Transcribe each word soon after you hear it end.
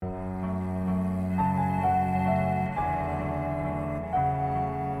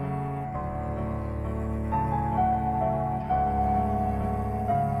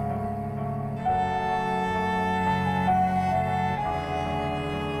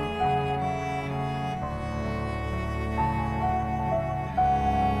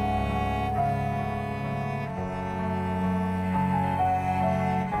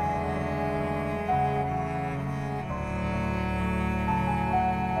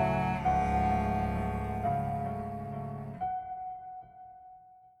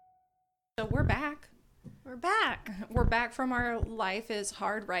So we're back. We're back. We're back from our life is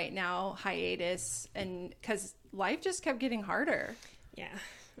hard right now hiatus, and because life just kept getting harder. Yeah,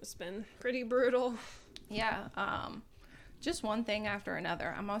 it's been pretty brutal. Yeah, just one thing after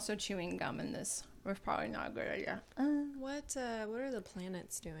another. I'm also chewing gum, and this was probably not a good idea. What are the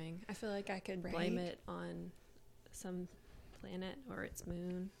planets doing? I feel like I could blame it on some planet or its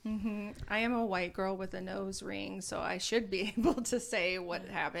moon. Mm-hmm. I am a white girl with a nose ring, so I should be able to say what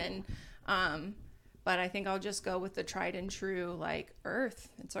happened. But I think I'll just go with the tried and true, like, Earth.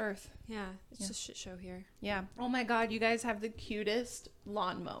 It's Earth. Yeah, it's a shit show here. Yeah. Oh my God, you guys have the cutest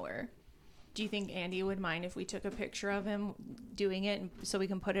lawnmower. Do you think Andy would mind if we took a picture of him doing it so we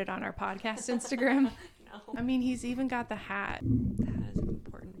can put it on our podcast Instagram? No. I mean, he's even got the hat. That is an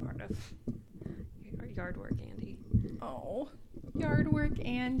important part of your yard work, Andy. Oh, yard work,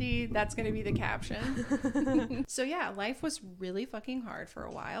 Andy. That's going to be the caption. So yeah, life was really fucking hard for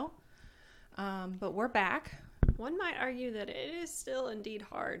a while. But we're back. One might argue that it is still indeed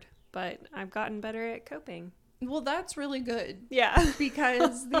hard, but I've gotten better at coping. Well, that's really good. Yeah.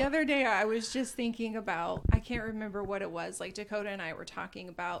 Because the other day I was just thinking about, I can't remember what it was. Like Dakota and I were talking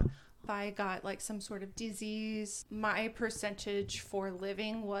about if I got like some sort of disease, my percentage for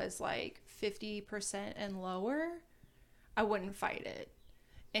living was like 50% and lower. I wouldn't fight it.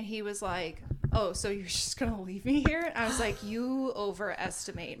 And he was like, oh, so you're just going to leave me here? And I was like, you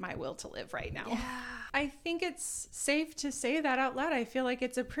overestimate my will to live right now. Yeah. I think it's safe to say that out loud. I feel like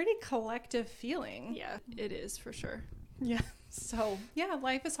it's a pretty collective feeling. Yeah, it is for sure. Yeah. So, yeah,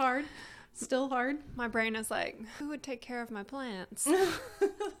 life is hard. Still hard. My brain is like, who would take care of my plants?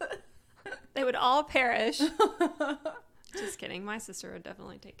 They would all perish. Just kidding. My sister would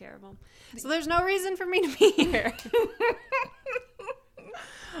definitely take care of them. So there's no reason for me to be here.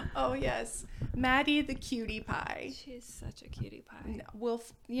 Oh, yes. Maddie the cutie pie. She's such a cutie pie.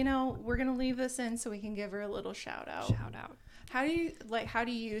 We're going to leave this in so we can give her a little shout out. Shout out. How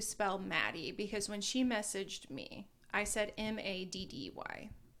do you spell Maddie? Because when she messaged me, I said Maddy.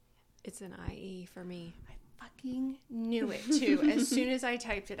 It's an IE for me. I fucking knew it too. As soon as I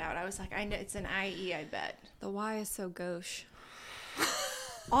typed it out, I was like, I know it's an IE, I bet. The Y is so gauche.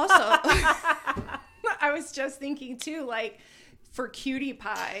 Also, I was just thinking too, like, for cutie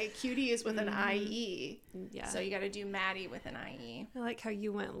pie, cutie is with an IE. Yeah. So you got to do Maddie with an IE. I like how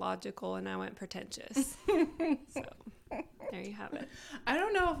you went logical and I went pretentious. So there you have it. I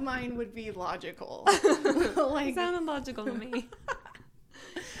don't know if mine would be logical. It sounded logical to me.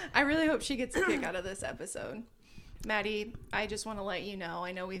 I really hope she gets a kick out of this episode. Maddie, I just want to let you know,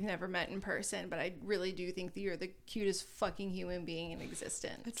 I know we've never met in person, but I really do think that you're the cutest fucking human being in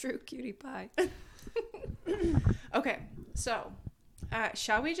existence. A true cutie pie. Okay, so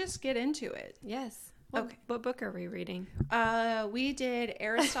shall we just get into it? Yes. Okay. What book are we reading? We did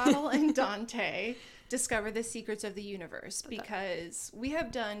Aristotle and Dante, Discover the Secrets of the Universe, because we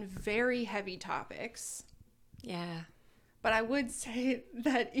have done very heavy topics. Yeah. But I would say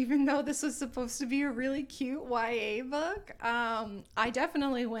that even though this was supposed to be a really cute YA book, I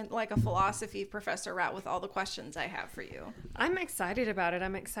definitely went like a philosophy professor route with all the questions I have for you. I'm excited about it.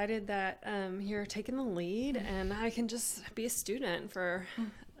 I'm excited that you're taking the lead and I can just be a student for,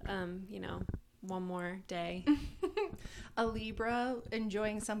 one more day. A Libra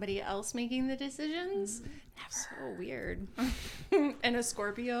enjoying somebody else making the decisions? So weird. And a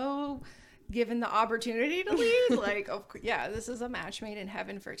Scorpio given the opportunity to lead? Like, this is a match made in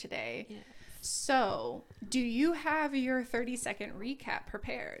heaven for today. Yeah. So, do you have your 30-second recap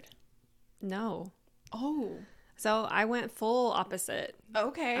prepared? No. Oh. So I went full opposite.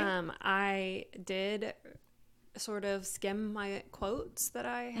 Okay. I did sort of skim my quotes that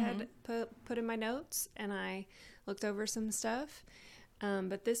I had put in my notes, and I looked over some stuff.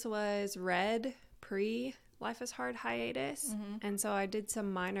 But this was read pre Life is Hard hiatus. And so I did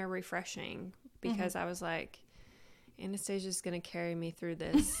some minor refreshing because I was like, Anastasia's going to carry me through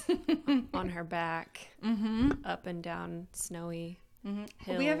this on her back, up and down snowy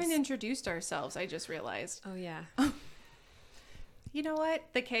hills. We haven't introduced ourselves, I just realized. Oh, yeah. You know what?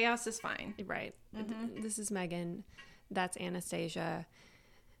 The chaos is fine. Right. This is Megan. That's Anastasia.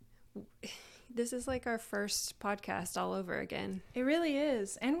 This is like our first podcast all over again. It really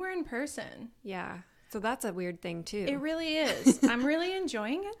is. And we're in person. Yeah. So that's a weird thing too. It really is. I'm really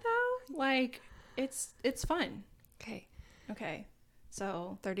enjoying it though. Like it's fun. Okay.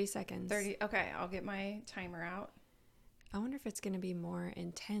 So 30 seconds. 30. Okay, I'll get my timer out. I wonder if it's going to be more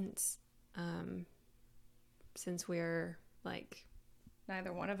intense since we're like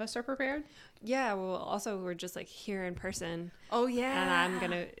neither one of us are prepared. Yeah, well, also we're just like here in person. Oh, yeah.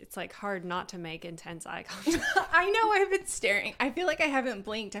 And it's like hard not to make intense eye contact. I know, I've been staring. I feel like I haven't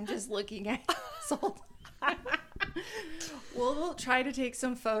blinked. I'm just looking at Soul. We'll try to take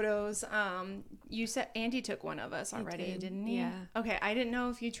some photos. You said Andy took one of us already, didn't he? Yeah. Okay, I didn't know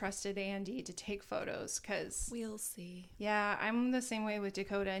if you trusted Andy to take photos because... We'll see. Yeah, I'm the same way with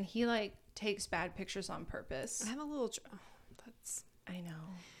Dakota, and he like takes bad pictures on purpose. I'm a little... that's... I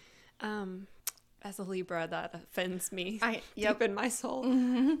know. As a Libra, that offends me Yep. deep in my soul.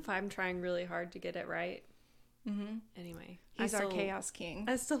 Mm-hmm. If I'm trying really hard to get it right. Mm-hmm. Anyway. He's our chaos king.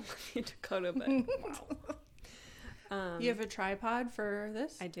 I still love you, Dakota, but wow. You have a tripod for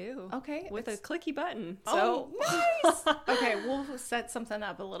this? I do. Okay. With a clicky button. So. Oh, nice. Okay, we'll set something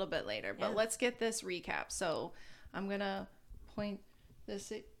up a little bit later, but let's get this recap. So I'm going to point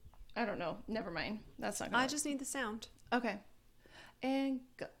this. I don't know. Never mind. That's not going to I just need the sound. Okay. And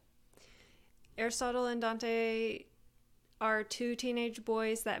go. Aristotle and Dante are two teenage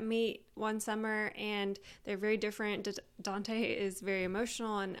boys that meet one summer, and they're very different. Dante is very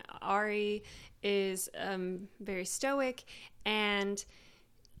emotional, and Ari is very stoic, and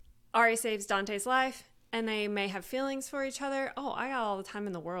Ari saves Dante's life, and they may have feelings for each other. Oh, I got all the time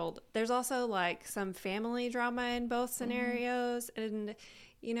in the world. There's also like some family drama in both scenarios, and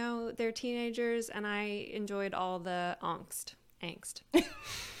you know, they're teenagers, and I enjoyed all the angst.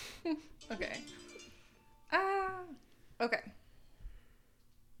 Okay. Okay.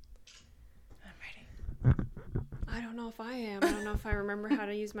 I'm ready. I don't know if I am. I don't know if I remember how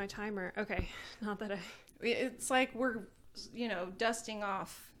to use my timer. Okay. Not that I... It's like we're, dusting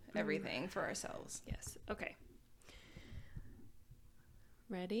off everything for ourselves. Yes. Okay.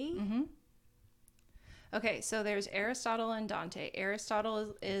 Ready? Mm-hmm. Okay, so there's Aristotle and Dante.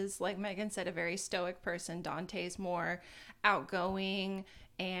 Aristotle is, like Megan said, a very stoic person. Dante's more outgoing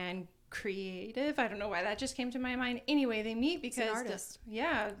and creative. I don't know why that just came to my mind. Anyway, they meet because he's an artist.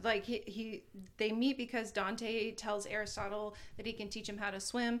 They meet because Dante tells Aristotle that he can teach him how to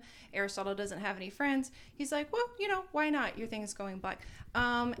swim. Aristotle doesn't have any friends. He's like, well, why not? Your thing is going black.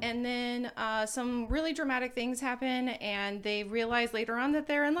 And then some really dramatic things happen, and they realize later on that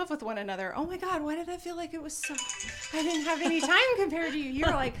they're in love with one another. Oh my God, why did I feel like it was so... I didn't have any time compared to you.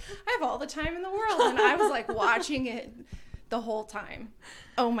 You're like, I have all the time in the world. And I was like watching it the whole time.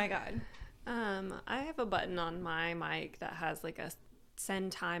 Oh my God. I have a button on my mic that has like a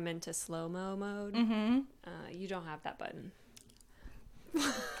send time into slow-mo mode. Mm-hmm. You don't have that button.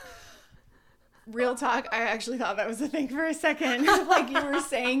 Real talk, I actually thought that was a thing for a second. Like you were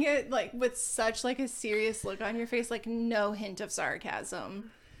saying it like with such like a serious look on your face, like no hint of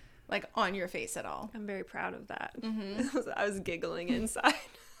sarcasm like on your face at all. I'm very proud of that. Mm-hmm. I was giggling inside.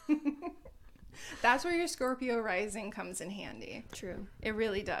 That's where your Scorpio rising comes in handy. True. It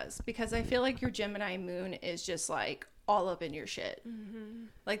really does. Because I feel like your Gemini moon is just like all up in your shit. Mm-hmm.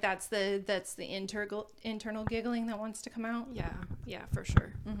 Like that's the internal giggling that wants to come out. Yeah, for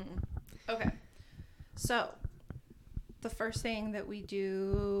sure. Mm-hmm. Okay. So the first thing that we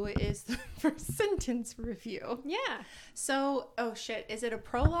do is the first sentence review. Yeah. So, oh shit, is it a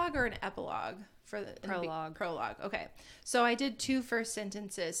prologue or an epilogue? For the prologue. Prologue. Okay. So I did 2 first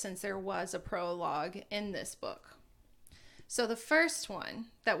sentences since there was a prologue in this book. So the first one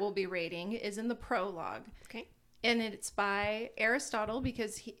that we'll be rating is in the prologue. Okay. And it's by Aristotle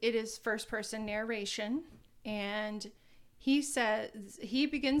because it is first person narration. And he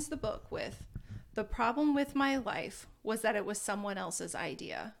begins the book with, "The problem with my life was that it was someone else's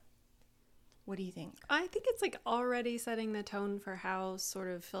idea." What do you think? I think it's like already setting the tone for how sort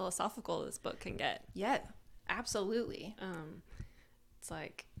of philosophical this book can get. Yeah, absolutely. It's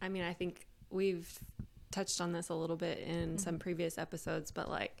like, I mean, I think we've touched on this a little bit in some previous episodes, but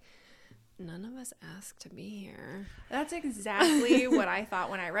like none of us asked to be here. That's exactly what I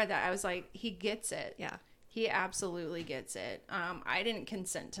thought when I read that. I was like, he gets it. Yeah. He absolutely gets it. I didn't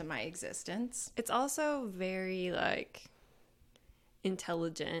consent to my existence. It's also very like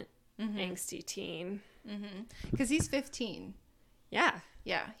intelligent, angsty teen. Because he's 15. Yeah.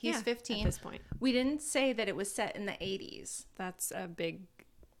 Yeah, he's 15. At this point. We didn't say that it was set in the 80s. That's a big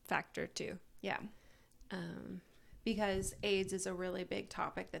factor too. Yeah. Because AIDS is a really big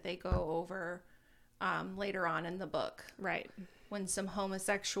topic that they go over later on in the book. Right. When some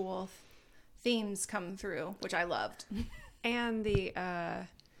homosexual themes come through, which I loved. And the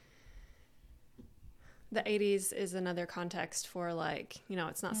 80s is another context for like,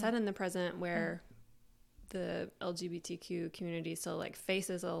 it's not set in the present where the LGBTQ community still like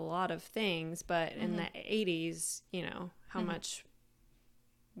faces a lot of things, but in the 80s, how much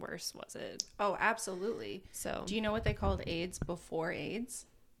worse was it. Oh, absolutely. So, Do you know what they called AIDS before AIDS?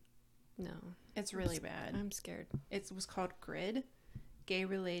 no. It's really bad. I'm scared. It was called GRID,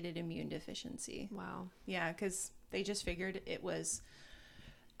 gay-related immune deficiency. Wow. Yeah, because they just figured it was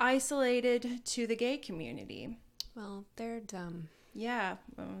isolated to the gay community. Well, they're dumb. Yeah,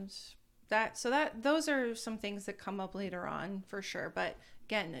 those are some things that come up later on for sure. But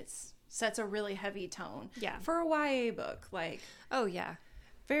again, it's sets a really heavy tone. Yeah. For a YA book, like Oh, yeah.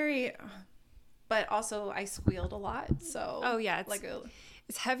 very, but also I squealed a lot. So Oh, yeah. It's like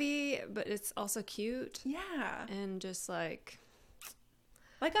it's heavy, but it's also cute. yeah, And just like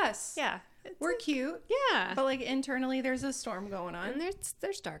us. yeah, We're cute. yeah. But like internally, there's a storm going on. And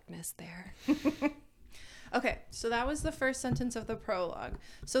there's darkness there. Okay, so that was the first sentence of the prologue.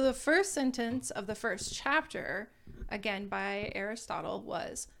 So the first sentence of the first chapter, again by Aristotle,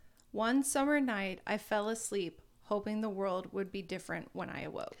 was, "One summer night I fell asleep, hoping the world would be different when I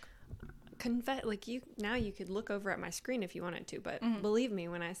awoke." Like you could look over at my screen if you wanted to, but believe me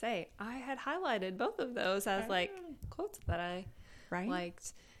when I say I had highlighted both of those as like quotes that I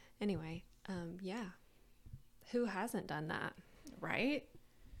liked. Anyway, yeah. Who hasn't done that? Right?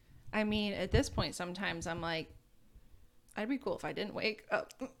 I mean, at this point, sometimes I'm like, I'd be cool if I didn't wake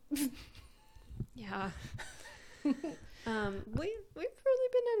up. Yeah. We've really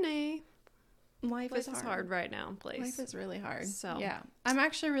been in a Life is hard right now place. Life is really hard. So yeah, I'm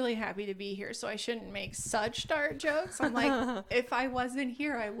actually really happy to be here. So I shouldn't make such dark jokes. I'm like, if I wasn't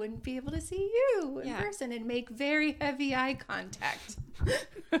here, I wouldn't be able to see you in person and make very heavy eye contact.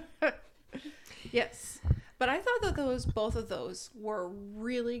 Yes, but I thought that both of those were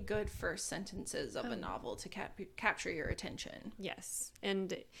really good first sentences of a novel to capture your attention. Yes,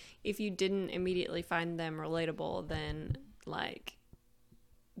 and if you didn't immediately find them relatable, then like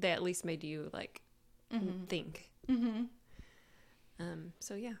they at least made you like think.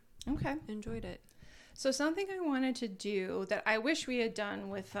 So yeah, Okay. enjoyed it. So something I wanted to do that I wish we had done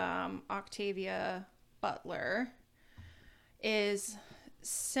with Octavia Butler is,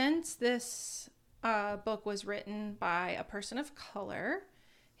 since this book was written by a person of color,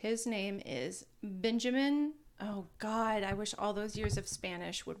 his name is Benjamin. Oh God, I wish all those years of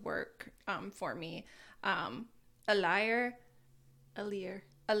Spanish would work for me. Alir.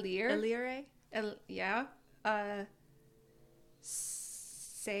 Yeah.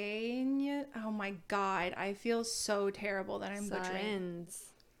 Sanya. Oh my God, I feel so terrible that I'm butchering.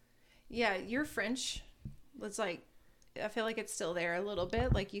 Yeah, you're French. It's like, I feel like it's still there a little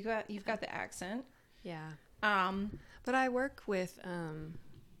bit. Like you've got the accent. Yeah. But I work with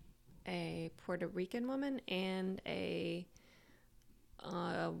a Puerto Rican woman and a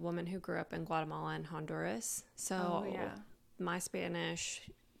woman who grew up in Guatemala and Honduras. So my Spanish,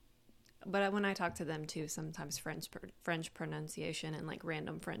 but when I talk to them too, sometimes French pronunciation and like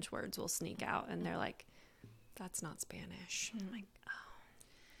random French words will sneak out, and they're like, "That's not Spanish." I'm like, oh,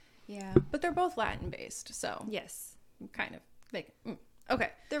 yeah. But they're both Latin based, so yes, kind of like okay.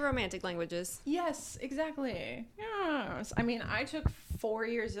 They're romantic languages. Yes, exactly. Yes. I mean, I took 4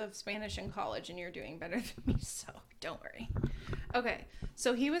 years of Spanish in college, and you're doing better than me, so don't worry. Okay,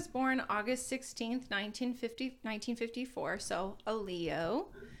 so he was born August 16th, 1954, so a Leo,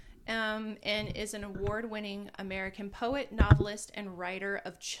 and is an award-winning American poet, novelist, and writer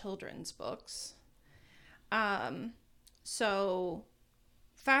of children's books. So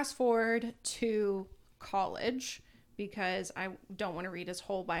fast forward to college, because I don't want to read his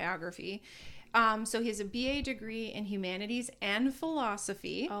whole biography. So he has a BA degree in humanities and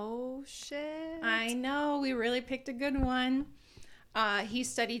philosophy. Oh, shit. I know, we really picked a good one. He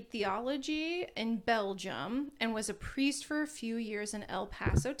studied theology in Belgium and was a priest for a few years in El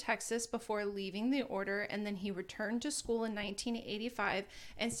Paso, Texas, before leaving the order. And then he returned to school in 1985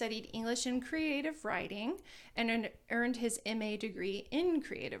 and studied English and creative writing and earned his MA degree in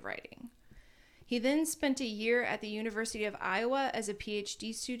creative writing. He then spent a year at the University of Iowa as a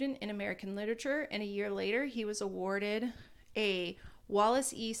PhD student in American literature, and a year later he was awarded a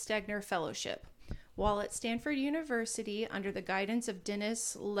Wallace E. Stegner Fellowship. While at Stanford University, under the guidance of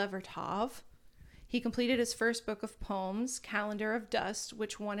Denis Levertov, he completed his first book of poems, Calendar of Dust,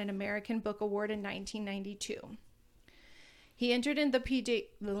 which won an American Book Award in 1992. He entered the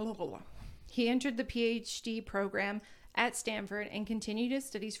PhD program at Stanford and continued his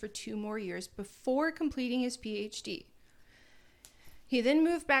studies for 2 more years before completing his PhD. He then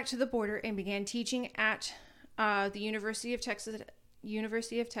moved back to the border and began teaching at the University of Texas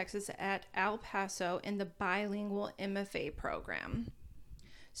at El Paso in the bilingual MFA program.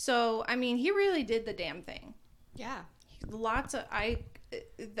 So, I mean, he really did the damn thing. Yeah. I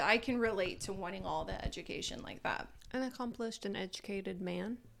I can relate to wanting all the education like that. An accomplished and educated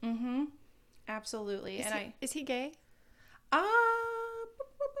man. Mm-hmm. Absolutely. Is he gay? I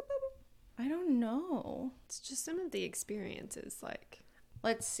don't know. It's just some of the experiences, like.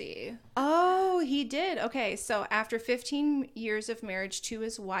 Let's see. Oh, he did. Okay, so after 15 years of marriage to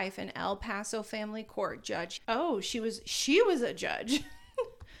his wife, an El Paso family court judge. Oh, she was a judge.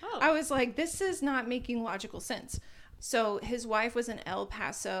 Oh. I was like, this is not making logical sense. So his wife was an El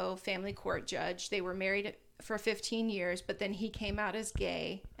Paso family court judge. They were married for 15 years, but then he came out as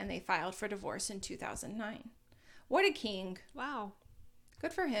gay and they filed for divorce in 2009. What a king. Wow.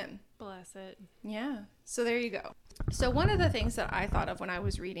 Good for him. Bless it. Yeah. So there you go. So one of the things that I thought of when I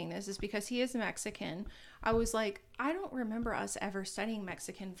was reading this is because he is Mexican, I was like, I don't remember us ever studying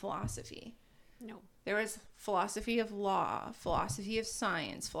Mexican philosophy. No. There was philosophy of law, philosophy of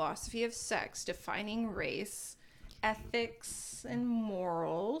science, philosophy of sex, defining race, ethics and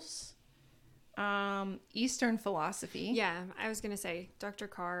morals, Eastern philosophy. Yeah, I was going to say Dr.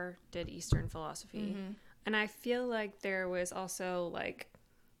 Carr did Eastern philosophy. Mm-hmm. And I feel like there was also like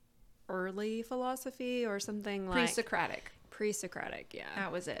early philosophy or something like Pre-Socratic, yeah.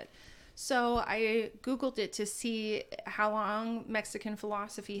 That was it. So I Googled it to see how long Mexican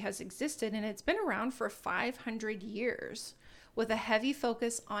philosophy has existed, and it's been around for 500 years with a heavy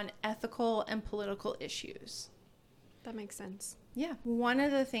focus on ethical and political issues. That makes sense. Yeah. One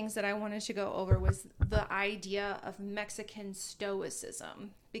of the things that I wanted to go over was the idea of Mexican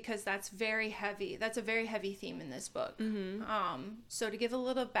Stoicism, because that's very heavy. That's a very heavy theme in this book. Mm-hmm. So to give a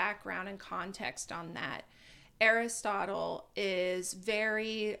little background and context on that, Aristotle is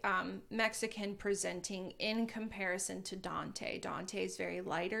very Mexican presenting in comparison to Dante. Dante is very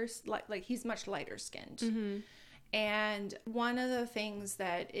lighter, like he's much lighter skinned. Mm-hmm. And one of the things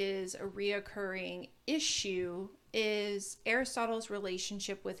that is a reoccurring issue is Aristotle's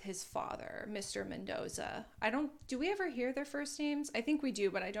relationship with his father, Mr. Mendoza. Do we ever hear their first names? I think we do,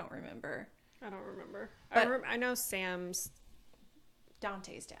 but I don't remember. I don't remember. But I know Sam's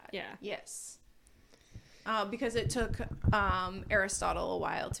Dante's dad. Yeah. Yes. Because it took Aristotle a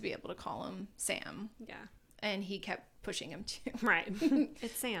while to be able to call him Sam. Yeah. And he kept pushing him to. Right.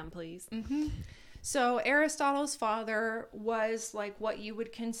 It's Sam, please. Mm-hmm. So Aristotle's father was like what you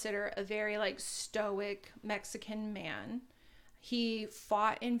would consider a very like stoic Mexican man. He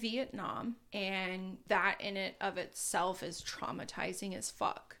fought in Vietnam, and that in it of itself is traumatizing as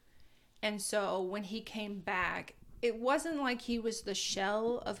fuck. And so when he came back, it wasn't like he was the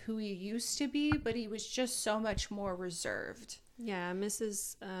shell of who he used to be, but he was just so much more reserved. Yeah,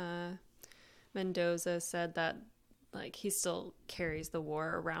 Mrs. Mendoza said that like he still carries the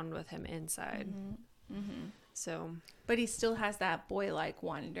war around with him inside. Mm-hmm. Mm-hmm. So, but he still has that boy-like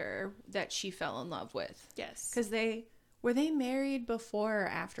wonder that she fell in love with. Yes, because were they married before or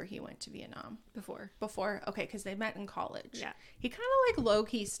after he went to Vietnam? Before. Okay, because they met in college. Yeah, he kind of like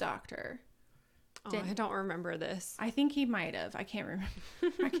low-key stalked her. I don't remember this. I think he might have. I can't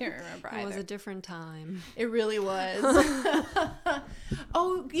remember. Either. It was a different time. It really was.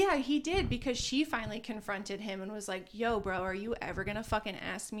 Oh, yeah, he did, because she finally confronted him and was like, yo, bro, are you ever going to fucking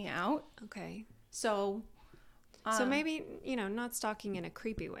ask me out? Okay. So maybe, not stalking in a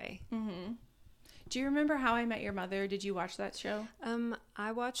creepy way. Mm-hmm. Do you remember How I Met Your Mother? Did you watch that show?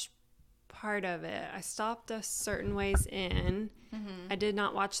 I watched part of it. I stopped a certain ways in. Mm-hmm. I did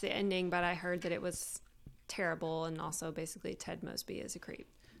not watch the ending, but I heard that it was terrible, and also basically Ted Mosby is a creep.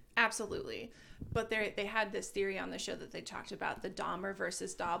 Absolutely. But they had this theory on the show that they talked about the Dahmer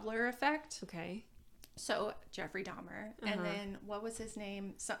versus Dobler effect. Okay. So Jeffrey Dahmer, and then what was his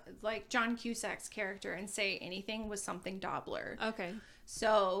name? Like John Cusack's character in Say Anything was something Dobler. Okay.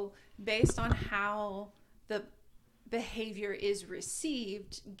 So based on how the behavior is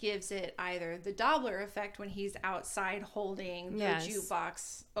received gives it either the Dobler effect when he's outside holding the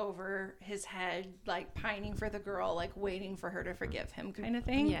jukebox over his head, like pining for the girl, like waiting for her to forgive him kind of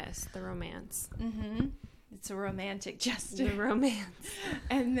thing. Yes, the romance. Mm-hmm. It's a romantic gesture. The romance.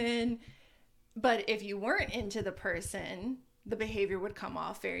 And then, but if you weren't into the person, the behavior would come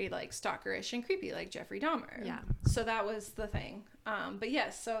off very like stalkerish and creepy, like Jeffrey Dahmer. Yeah. So that was the thing. But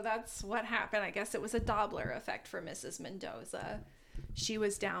yes, so that's what happened. I guess it was a Dobler effect for Mrs. Mendoza. She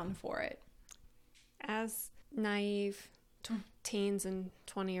was down for it. As naive teens and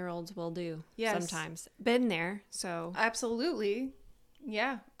 20-year-olds will do. Yes. Sometimes. Been there, so. Absolutely.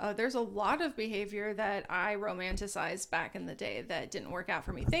 Yeah. There's a lot of behavior that I romanticized back in the day that didn't work out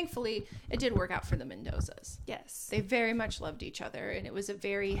for me. Thankfully, it did work out for the Mendozas. Yes. They very much loved each other, and it was a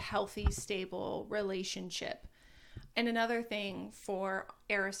very healthy, stable relationship. And another thing for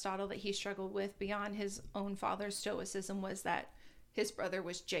Aristotle that he struggled with beyond his own father's stoicism was that his brother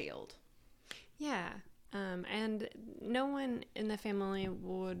was jailed. Yeah. And no one in the family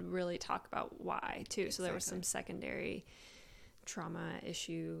would really talk about why, too. So there was some secondary trauma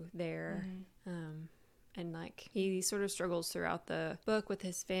issue there. And like he sort of struggles throughout the book with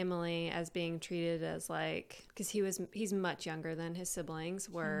his family as being treated as like, because he's much younger than his siblings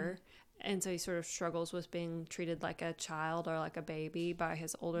were. And so he sort of struggles with being treated like a child or like a baby by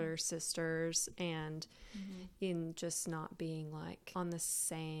his older sisters, and in just not being like on the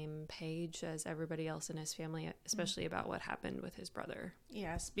same page as everybody else in his family, especially about what happened with his brother.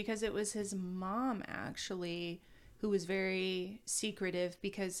 Yes, because it was his mom actually who was very secretive,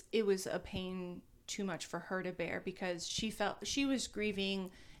 because it was a pain too much for her to bear, because she felt she was grieving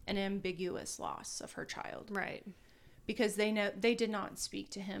an ambiguous loss of her child. Right. Because they did not speak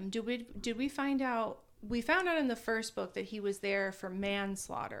to him. Did we find out? We found out in the first book that he was there for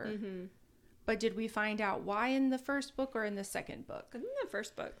manslaughter. But did we find out why in the first book or in the second book? In the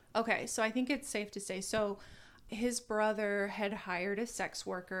first book. Okay, so I think it's safe to say. So his brother had hired a sex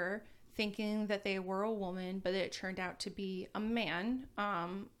worker thinking that they were a woman, but it turned out to be a man,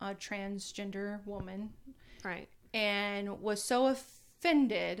 a transgender woman. Right. And was so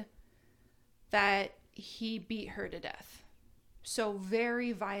offended that he beat her to death. So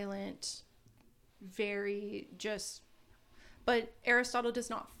very violent, very just... But Aristotle does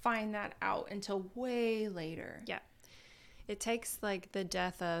not find that out until way later. Yeah. It takes like the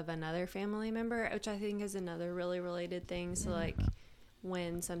death of another family member, which I think is another really related thing. So like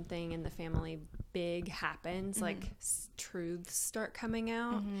when something in the family big happens, like truths start coming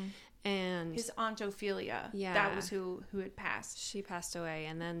out. And his Aunt Ophelia, that was who had passed. She passed away,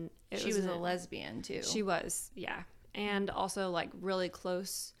 and then she was a lesbian too. She was, yeah. And also like really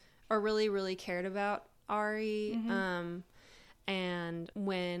close, or really, really cared about Ari. And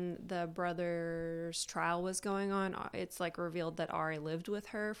when the brother's trial was going on, it's like revealed that Ari lived with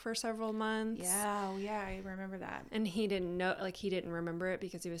her for several months. Yeah, I remember that. And he didn't know, like he didn't remember it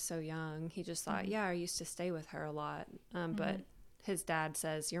because he was so young. He just thought, I used to stay with her a lot. But his dad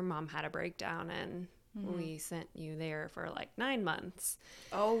says, your mom had a breakdown and we sent you there for like 9 months.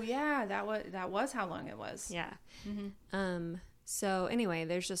 Oh yeah, that was how long it was. Yeah. So anyway,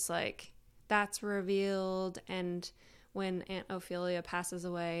 there's just like, that's revealed, and when Aunt Ophelia passes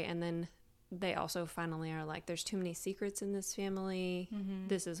away, and then they also finally are like, there's too many secrets in this family.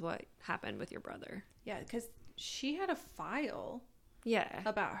 This is what happened with your brother. Yeah, because she had a file Yeah.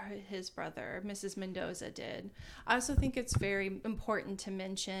 about his brother. Mrs. Mendoza did. I also think it's very important to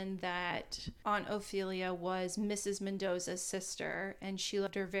mention that Aunt Ophelia was Mrs. Mendoza's sister, and she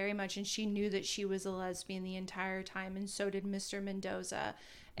loved her very much, and she knew that she was a lesbian the entire time, and so did Mr. Mendoza.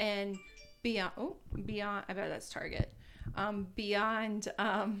 And beyond, I bet that's Target. Beyond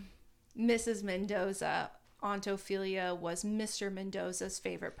Mrs. Mendoza, Aunt Ophelia was Mr. Mendoza's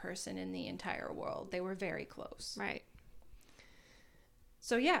favorite person in the entire world. They were very close. Right.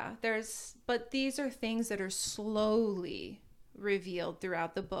 So yeah, but these are things that are slowly revealed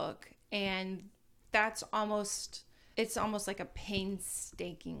throughout the book, and it's almost like a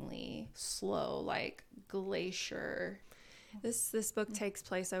painstakingly slow, like glacier. This book takes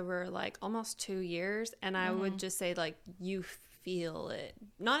place over like almost 2 years, and I would just say like you feel it,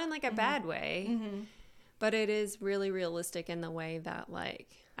 not in like a bad way, but it is really realistic in the way that,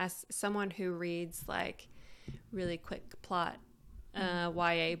 like, as someone who reads like really quick plot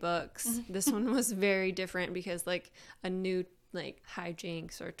YA books, this one was very different because like a new like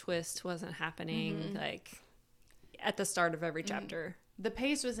hijinks or twist wasn't happening like at the start of every chapter. The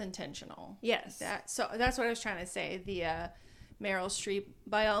pace was intentional. Yes. That's what I was trying to say. The Meryl Streep,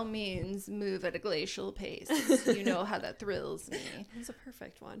 by all means, move at a glacial pace. You know how that thrills me. That's a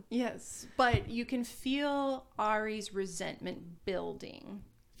perfect one. Yes. But you can feel Ari's resentment building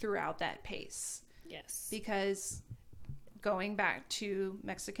throughout that pace. Yes. Because going back to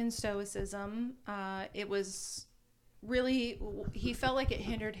Mexican Stoicism, it was really, he felt like it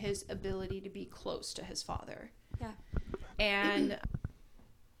hindered his ability to be close to his father. Yeah. And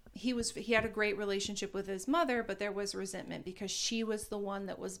he had a great relationship with his mother, but there was resentment because she was the one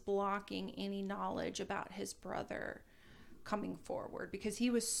that was blocking any knowledge about his brother coming forward, because he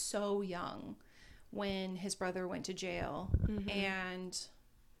was so young when his brother went to jail. And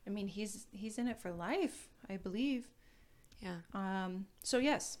I mean, he's in it for life, I believe. Yeah. So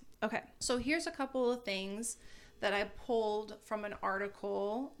yes. Okay. So here's a couple of things that I pulled from an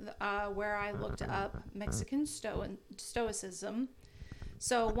article where I looked up Mexican Stoicism.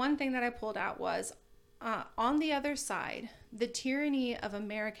 So one thing that I pulled out was, on the other side, the tyranny of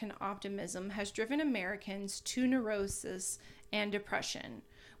American optimism has driven Americans to neurosis and depression,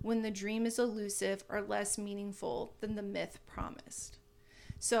 when the dream is elusive or less meaningful than the myth promised.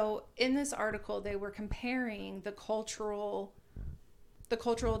 So in this article, they were comparing the cultural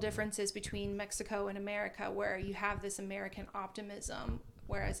differences between Mexico and America, where you have this American optimism,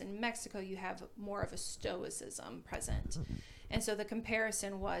 whereas in Mexico you have more of a stoicism present. And so the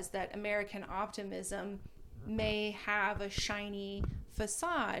comparison was that American optimism may have a shiny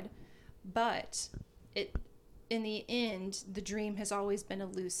facade, but in the end, the dream has always been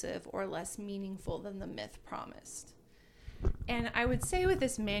elusive or less meaningful than the myth promised. And I would say with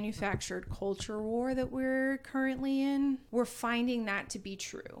this manufactured culture war that we're currently in, we're finding that to be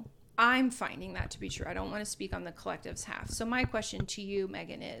true. I'm finding that to be true. I don't want to speak on the collective's half. So my question to you,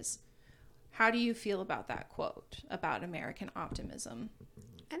 Megan, is how do you feel about that quote about American optimism?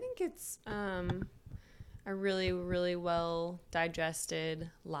 I think it's a really, really well digested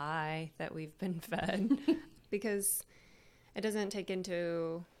lie that we've been fed because it doesn't take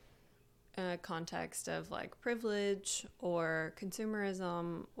into a context of like privilege or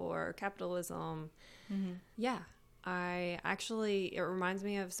consumerism or capitalism. Mm-hmm. Yeah, it reminds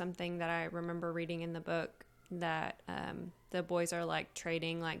me of something that I remember reading in the book that the boys are like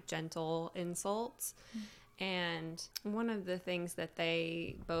trading like gentle insults. Mm-hmm. And one of the things that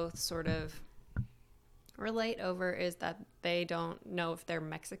they both sort of relate over is that they don't know if they're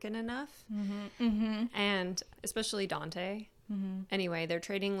Mexican enough. Mm-hmm. Mm-hmm. And especially Dante. Mm-hmm. Anyway, they're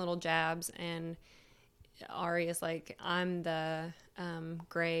trading little jabs, and Ari is like, I'm the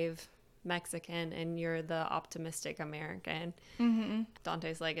grave Mexican, and you're the optimistic American. Mm-hmm.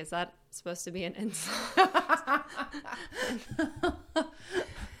 Dante's like, is that supposed to be an insult?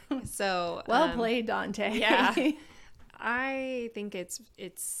 So, well played, Dante. Yeah, I think it's.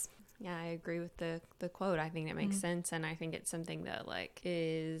 Yeah, I agree with the quote. I think it makes sense, and I think it's something that like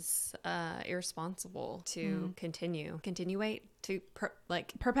is irresponsible to continuate to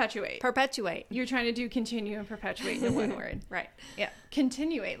perpetuate. You're trying to do continue and perpetuate in one word, right? Yeah,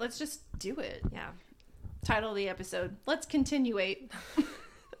 continuate. Let's just do it. Yeah. Title of the episode: Let's continuate.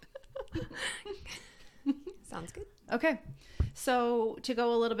 Sounds good. Okay. So to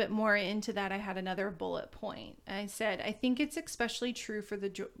go a little bit more into that, I had another bullet point. I said, I think it's especially true for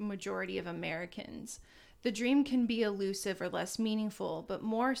the majority of Americans. The dream can be elusive or less meaningful, but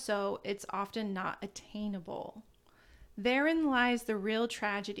more so, it's often not attainable. Therein lies the real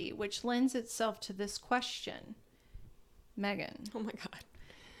tragedy, which lends itself to this question. Megan. Oh my God.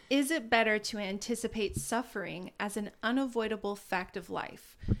 Is it better to anticipate suffering as an unavoidable fact of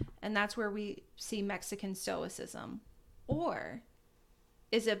life? And that's where we see Mexican stoicism. Or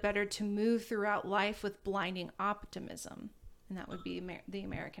is it better to move throughout life with blinding optimism? And that would be the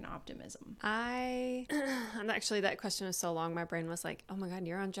American optimism. Actually, that question was so long, my brain was like, oh my God,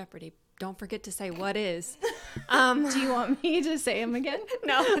 you're on Jeopardy. Don't forget to say what is. Do you want me to say them again?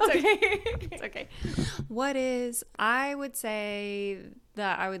 No, it's okay. It's okay. What is, I would say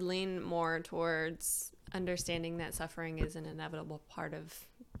that I would lean more towards understanding that suffering is an inevitable part of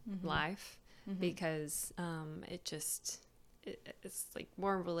life. Mm-hmm. Because it's like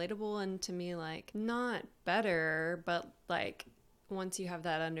more relatable, and to me, like, not better, but like once you have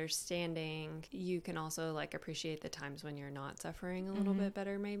that understanding, you can also like appreciate the times when you're not suffering a little bit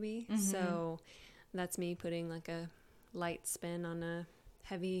better, maybe. Mm-hmm. So that's me putting like a light spin on a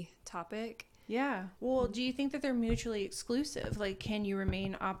heavy topic. Yeah. Well, do you think that they're mutually exclusive? Like, can you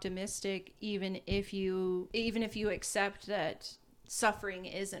remain optimistic even if you accept that suffering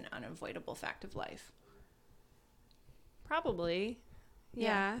is an unavoidable fact of life? Probably.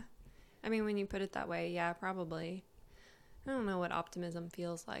 Yeah. I mean, when you put it that way, yeah, probably. I don't know what optimism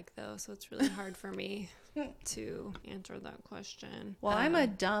feels like, though, so it's really hard for me to answer that question. Well, I'm a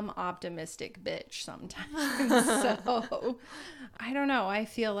dumb, optimistic bitch sometimes, so I don't know. I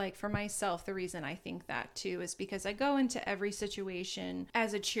feel like for myself, the reason I think that, too, is because I go into every situation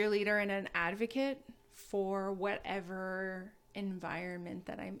as a cheerleader and an advocate for whatever environment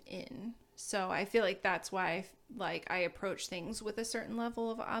that I'm in. So I feel like that's why I approach things with a certain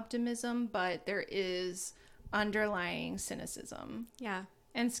level of optimism, but there is underlying cynicism. Yeah.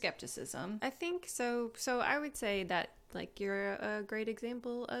 And skepticism. I think so. So I would say that like you're a great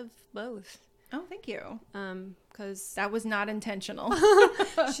example of both. Oh, thank you. 'Cause that was not intentional.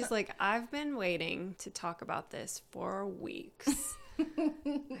 She's like, I've been waiting to talk about this for weeks.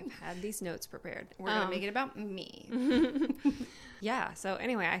 I've had these notes prepared. We're going to make it about me. Yeah. So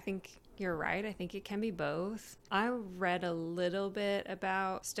anyway, I think you're right. I think it can be both. I read a little bit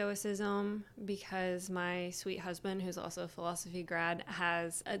about Stoicism because my sweet husband, who's also a philosophy grad,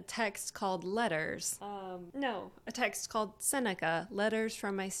 has a text called Letters. A text called Seneca, Letters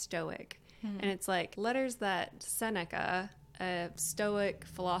from a Stoic. And it's like letters that Seneca, a Stoic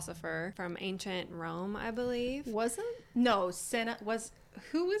philosopher from ancient Rome, I believe. Wasn't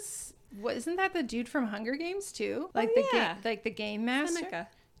that the dude from Hunger Games too? The game master? Seneca.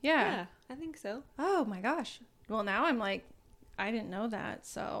 Yeah, I think so. Oh my gosh. Well, now I'm like, I didn't know that,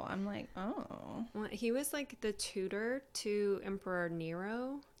 so I'm like, oh. Well, he was like the tutor to Emperor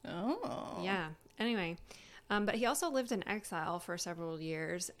Nero. Oh. Yeah. Anyway, but he also lived in exile for several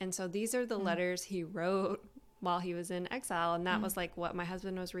years, and so these are the letters he wrote while he was in exile, and that was like what my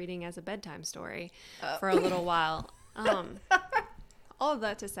husband was reading as a bedtime story for a little while. All of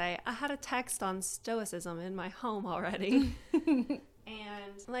that to say, I had a text on Stoicism in my home already.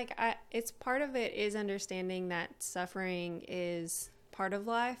 And like it's part of it is understanding that suffering is part of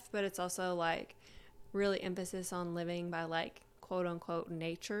life, but it's also like really emphasis on living by like quote unquote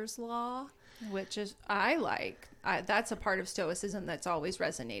nature's law, which is that's a part of Stoicism that's always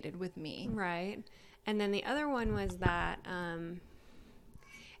resonated with me. Right. And then the other one was that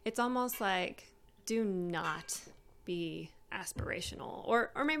it's almost like do not be aspirational,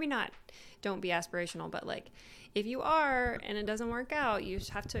 or maybe not don't be aspirational, but like if you are and it doesn't work out, you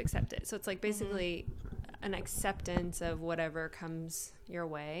have to accept it. So it's like basically an acceptance of whatever comes your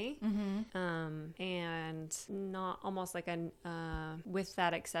way, and not almost like with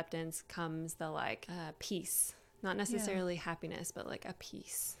that acceptance comes the like peace, not necessarily happiness, but like a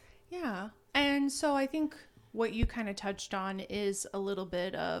peace. Yeah. And so I think what you kind of touched on is a little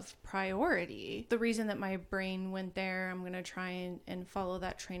bit of priority. The reason that my brain went there, I'm going to try and follow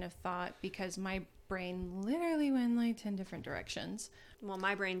that train of thought, because my brain literally went like 10 different directions. Well,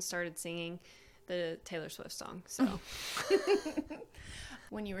 my brain started singing the Taylor Swift song, so.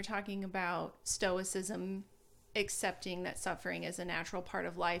 When you were talking about Stoicism, accepting that suffering is a natural part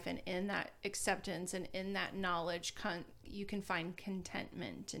of life, and in that acceptance and in that knowledge, you can find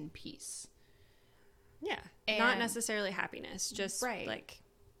contentment and peace. Yeah, and not necessarily happiness, just like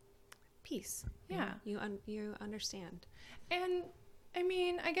peace. Yeah, you understand. And I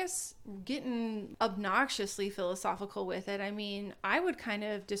mean, I guess getting obnoxiously philosophical with it, I mean, I would kind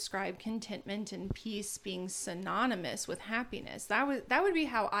of describe contentment and peace being synonymous with happiness. That would be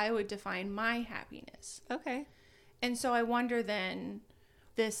how I would define my happiness. Okay. And so I wonder then,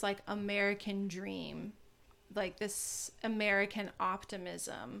 this like American dream, like this American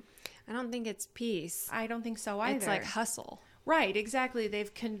optimism. I don't think it's peace. I don't think so either. It's like hustle. Right, exactly.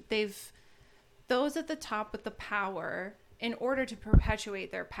 They've those at the top with the power, in order to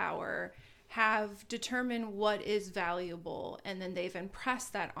perpetuate their power, have determined what is valuable, and then they've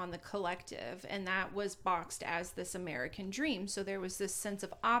impressed that on the collective, and that was boxed as this American dream. So there was this sense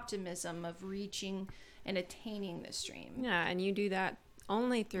of optimism of reaching and attaining this dream. Yeah, and you do that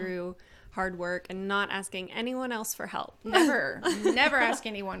only through hard work and not asking anyone else for help. Never ask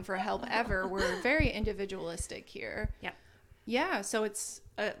anyone for help ever. We're very individualistic here. Yep. Yeah, so it's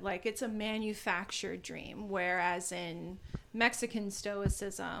it's a manufactured dream, whereas in Mexican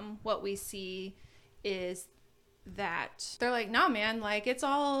Stoicism, what we see is that they're like, no, man, like it's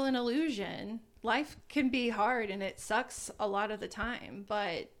all an illusion. Life can be hard and it sucks a lot of the time,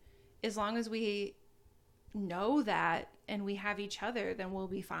 but as long as we know that and we have each other, then we'll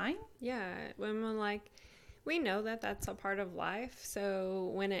be fine. Yeah, when we know that that's a part of life,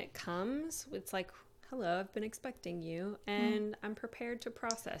 so when it comes, it's like, hello, I've been expecting you, and I'm prepared to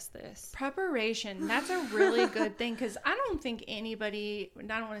process this. Preparation, that's a really good thing, because I don't think anybody,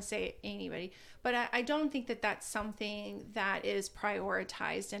 I don't want to say anybody, but I don't think that that's something that is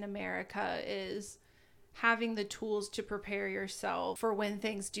prioritized in America, is having the tools to prepare yourself for when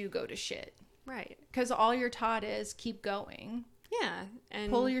things do go to shit. Right. Because all you're taught is keep going. Yeah.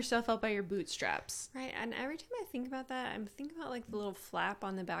 And pull yourself up by your bootstraps. Right. And every time I think about that, I'm thinking about like the little flap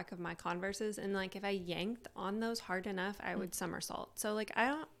on the back of my Converses. And like if I yanked on those hard enough, I would somersault. So like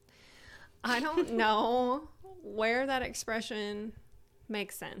I don't know where that expression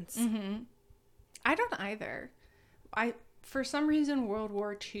makes sense. Mm-hmm. I don't either. For some reason, World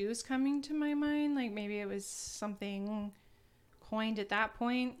War II is coming to my mind. Like maybe it was something coined at that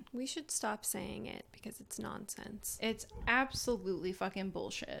point. We should stop saying it because it's nonsense. It's absolutely fucking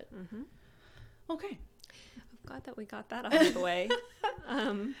bullshit. Mm-hmm. Okay. I'm glad that we got that out of the way.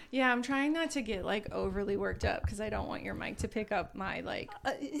 Yeah, I'm trying not to get like overly worked up because I don't want your mic to pick up my like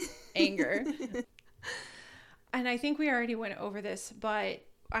anger. And I think we already went over this, but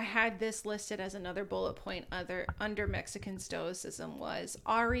I had this listed as another bullet point under Mexican Stoicism was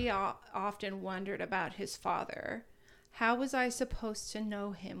Ari often wondered about his father. How was I supposed to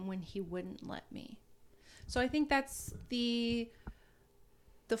know him when he wouldn't let me? So I think that's the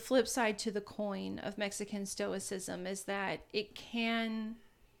flip side to the coin of Mexican Stoicism, is that it can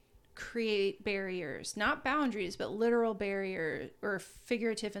create barriers, not boundaries, but literal barrier or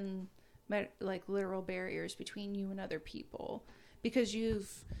figurative and like literal barriers between you and other people, because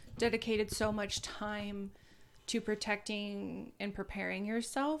you've dedicated so much time to protecting and preparing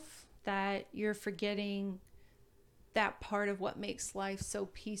yourself that you're forgetting that part of what makes life so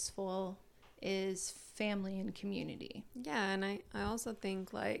peaceful is family and community. Yeah, and I also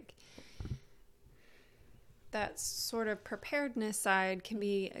think like that sort of preparedness side can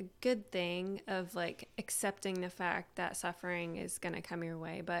be a good thing of like accepting the fact that suffering is going to come your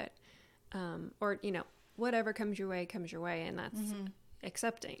way, but or you know, whatever comes your way, and that's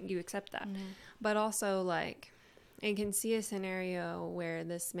you accept that. But also like I can see a scenario where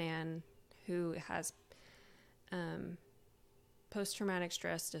this man who has post-traumatic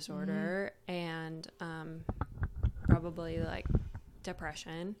stress disorder and probably like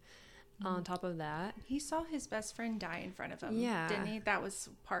depression on top of that. He saw his best friend die in front of him, didn't he? That was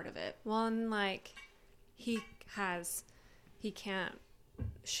part of it. Well, and like he can't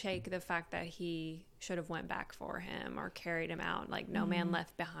shake the fact that he should have went back for him or carried him out. Like no man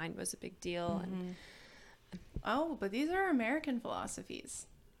left behind was a big deal. And but these are American philosophies.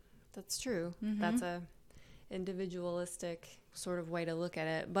 that's true. That's a individualistic sort of way to look at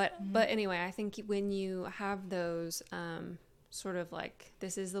it. But anyway, I think when you have those sort of like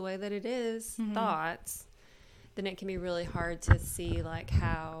this is the way that it is thoughts, then it can be really hard to see like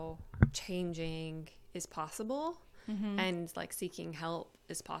how changing is possible and like seeking help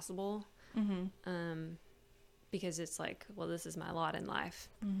is possible, because it's like, well, this is my lot in life,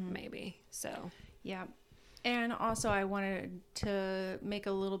 maybe. So yeah. And also I wanted to make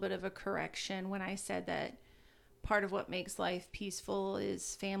a little bit of a correction when I said that part of what makes life peaceful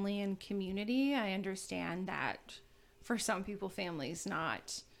is family and community. I understand that for some people, family's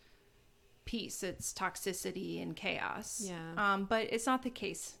not peace. It's toxicity and chaos. Yeah. But it's not the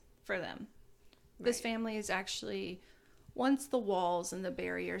case for them. Right. This family is actually, once the walls and the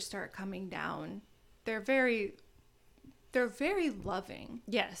barriers start coming down, they're very loving.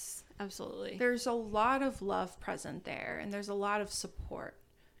 yes, absolutely. There's a lot of love present there, and there's a lot of support.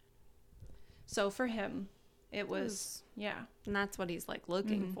 So for him, it was, yeah. And that's what he's like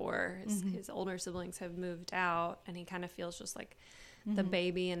looking for. His older siblings have moved out and he kind of feels just like the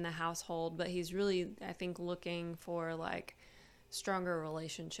baby in the household, but he's really, I think, looking for like stronger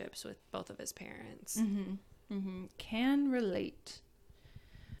relationships with both of his parents. Can relate.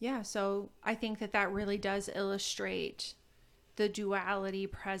 Yeah, so I think that really does illustrate the duality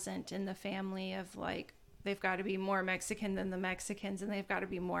present in the family of like, they've got to be more Mexican than the Mexicans, and they've got to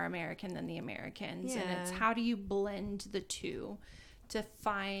be more American than the Americans. Yeah. And it's how do you blend the two to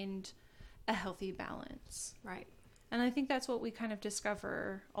find a healthy balance? Right. And I think that's what we kind of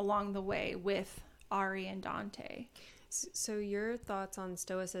discover along the way with Ari and Dante. So your thoughts on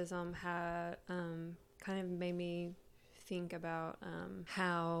Stoicism had kind of made me think about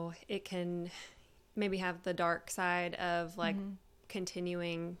how it can maybe have the dark side of like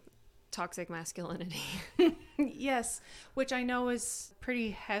continuing toxic masculinity. Yes, which I know is a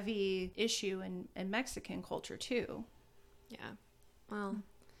pretty heavy issue in Mexican culture too. Yeah. Well,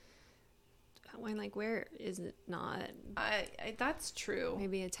 when like where is it not? I that's true.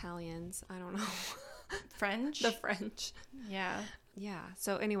 Maybe Italians. I don't know. French? The French. Yeah. Yeah.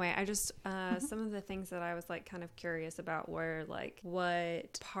 So anyway, I just some of the things that I was like kind of curious about were like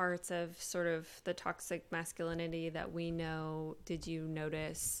what parts of sort of the toxic masculinity that we know did you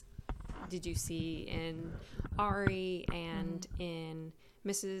notice? Did you see in Ari and in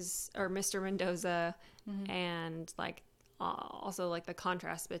Mr. Mendoza, and like also like the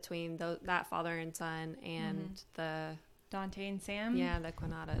contrast between that father and son and the Dante and Sam? Yeah, the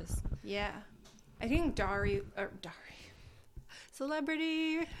Quinadas. Yeah. I think Dari.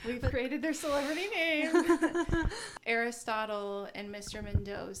 Celebrity. We've created their celebrity name. Aristotle and Mr.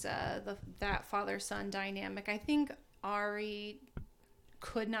 Mendoza, that father-son dynamic. I think Ari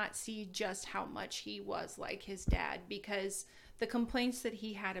could not see just how much he was like his dad, because the complaints that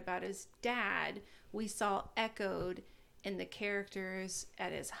he had about his dad, we saw echoed in the characters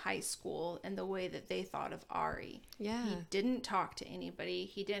at his high school and the way that they thought of Ari. Yeah. He didn't talk to anybody.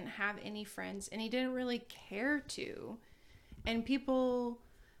 He didn't have any friends, and he didn't really care to. And people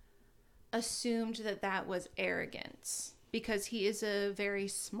assumed that was arrogance because he is a very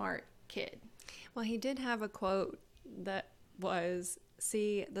smart kid. Well, he did have a quote that was,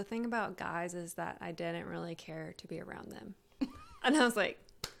 see, the thing about guys is that I didn't really care to be around them. And I was like,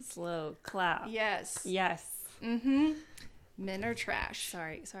 slow clap. Yes. Yes. Mm-hmm. Men are trash.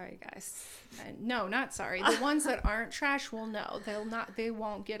 Sorry, guys. No, not sorry. The ones that aren't trash will know. They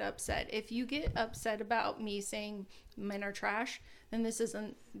won't get upset. If you get upset about me saying men are trash, then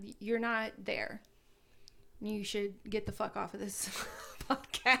you're not there. You should get the fuck off of this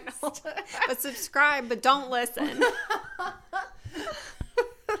podcast. But subscribe, but don't listen.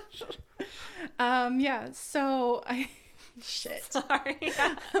 Yeah, so shit. Sorry.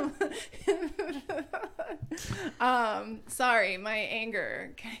 Sorry, my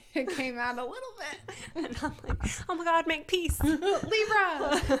anger came out a little bit. And I'm like, oh my God, make peace.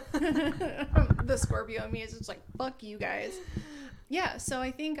 Libra! The Scorpio in me is just like, fuck you guys. Yeah, so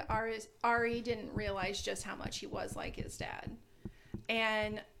I think Ari didn't realize just how much he was like his dad.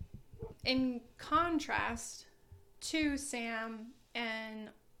 And in contrast to Sam and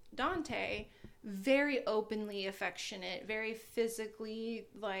Dante, very openly affectionate, very physically,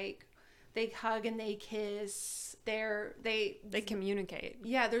 like, they hug and they kiss. They communicate.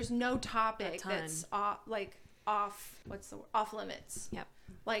 Yeah, there's no topic that's off limits. Yep.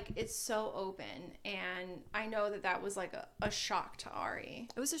 Like, it's so open, and I know that was like a shock to Ari.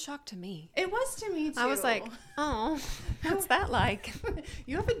 It was a shock to me. It was to me too. I was like, oh, what's that like?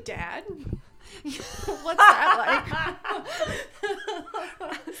 You have a dad? What's that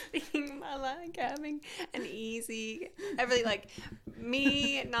like? Thinking about like having an easy, everything, like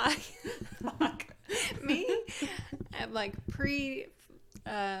me not me. I'm like pre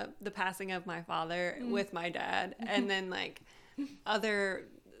the passing of my father with my dad, and then like other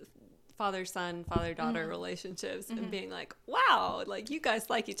father-son, father-daughter relationships, and being like, wow, like you guys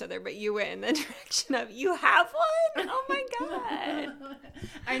like each other, but you went in the direction of you have one? Oh my God.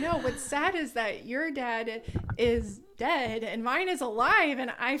 I know. What's sad is that your dad is dead and mine is alive,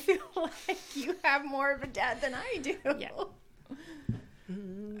 and I feel like you have more of a dad than I do. Yeah.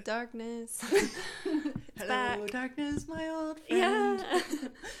 Darkness. Hello, back. darkness, my old friend. Yeah.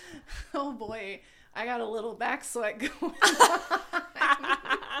 Oh boy, I got a little back sweat going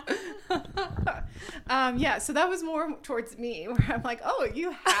on. Yeah, so that was more towards me, where I'm like, oh,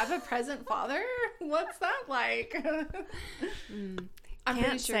 you have a present father? What's that like? I'm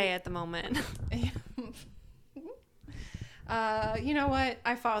Can't say at the moment. You know what?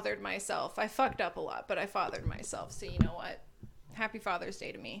 I fathered myself. I fucked up a lot, but I fathered myself. So you know what? Happy Father's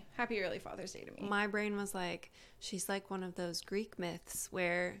Day to me. Happy early Father's Day to me. My brain was like, she's like one of those Greek myths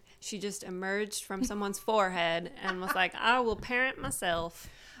where she just emerged from someone's forehead and was like, I will parent myself.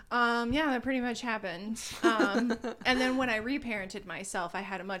 Yeah, that pretty much happened. And then when I reparented myself, I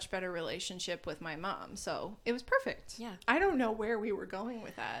had a much better relationship with my mom. So it was perfect. Yeah. I don't know where we were going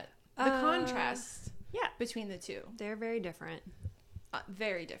with that. The contrast between the two. They're very different.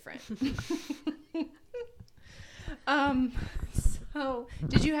 Very different. So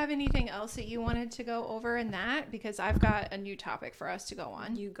did you have anything else that you wanted to go over in that? Because I've got a new topic for us to go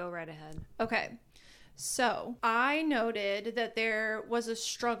on. You go right ahead. Okay. So I noted that there was a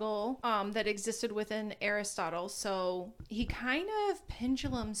struggle that existed within Aristotle. So he kind of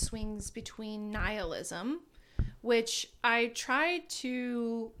pendulum swings between nihilism, which I tried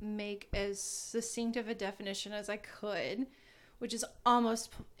to make as succinct of a definition as I could, which is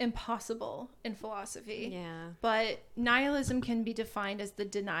almost impossible in philosophy. Yeah. But nihilism can be defined as the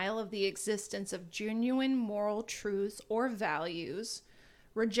denial of the existence of genuine moral truths or values,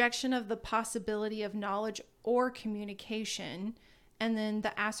 rejection of the possibility of knowledge or communication, and then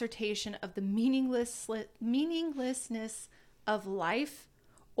the assertion of the meaninglessness of life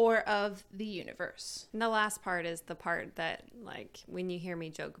or of the universe. And the last part is the part that, like, when you hear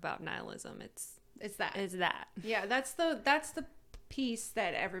me joke about nihilism, it's that. Yeah, that's the piece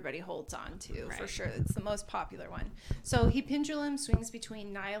that everybody holds on to, right. For sure. It's the most popular one. So he pendulum swings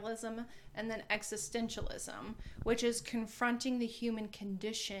between nihilism and then existentialism, which is confronting the human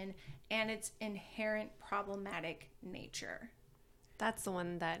condition and its inherent problematic nature. That's the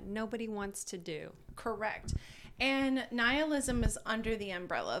one that nobody wants to do. Correct. And nihilism is under the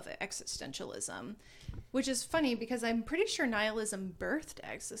umbrella of existentialism, which is funny because I'm pretty sure nihilism birthed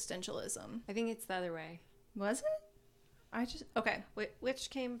existentialism. I think it's the other way. Was it? Okay. Which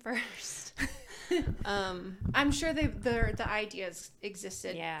came first? I'm sure the ideas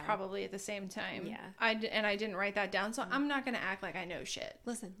existed probably at the same time. Yeah. I didn't write that down, so I'm not going to act like I know shit.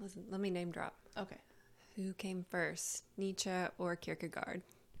 Listen. Let me name drop. Okay. Who came first, Nietzsche or Kierkegaard?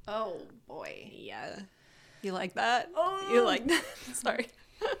 Oh, boy. Yeah. You like that? Oh. You like that? Sorry.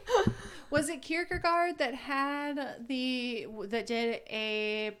 Was it Kierkegaard that did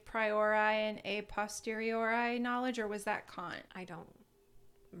a priori and a posteriori knowledge, or was that Kant? I don't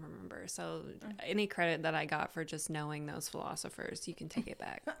remember. So any credit that I got for just knowing those philosophers, you can take it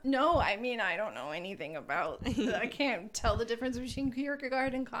back. No, I mean, I don't know anything about, I can't tell the difference between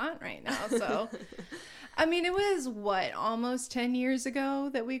Kierkegaard and Kant right now. So, I mean, it was what, almost 10 years ago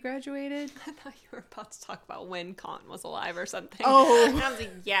that we graduated? I thought you were about to talk about when Kant was alive or something. Oh. And I was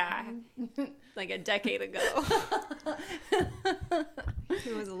like, yeah, like a decade ago.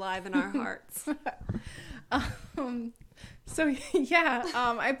 He was alive in our hearts. So yeah,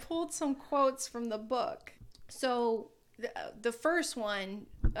 I pulled some quotes from the book. So the first one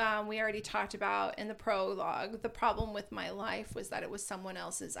we already talked about in the prologue. The problem with my life was that it was someone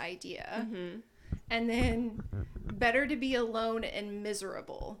else's idea. Mm-hmm. And then better to be alone and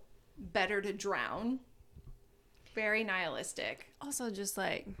miserable, better to drown. Very nihilistic. Also just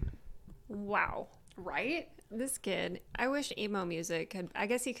like, wow. Right? This kid, I wish emo music could, I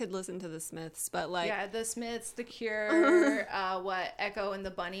guess he could listen to the Smiths, but like. Yeah, the Smiths, The Cure, Echo and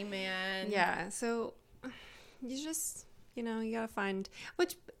the Bunnyman. Yeah, so you just, you gotta find,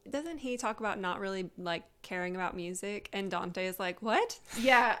 which, doesn't he talk about not really like caring about music? And Dante is like, what?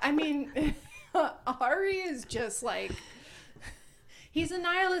 Yeah, I mean, Ari is just like, he's a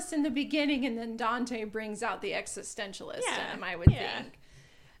nihilist in the beginning, and then Dante brings out the existentialist in him, I would think.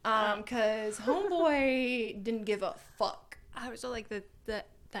 Because homeboy didn't give a fuck. I was like the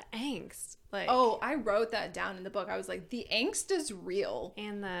angst, like, oh, I wrote that down in the book. I was like, the angst is real,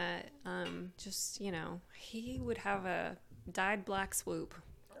 and the just he would have a dyed black swoop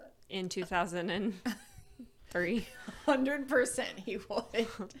in 2003. 100% he would.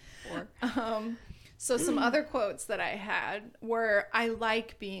 So some other quotes that I had were, I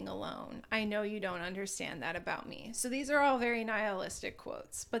like being alone. I know you don't understand that about me. So these are all very nihilistic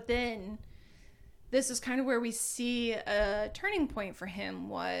quotes. But then this is kind of where we see a turning point for him,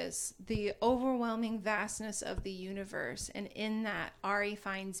 was the overwhelming vastness of the universe. And in that, Ari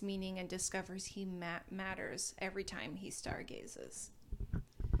finds meaning and discovers he matters every time he stargazes.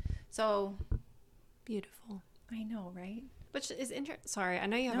 So beautiful. I know, right? Which is sorry, I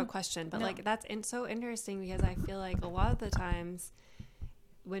know you have a question, but like that's so interesting, because I feel like a lot of the times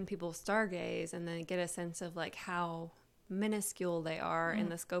when people stargaze and then get a sense of like how minuscule they are in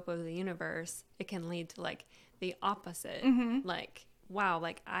the scope of the universe, it can lead to like the opposite. Like, wow,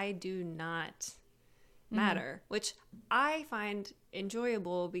 like I do not matter, which I find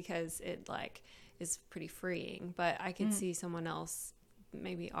enjoyable because it like is pretty freeing. But I could see someone else,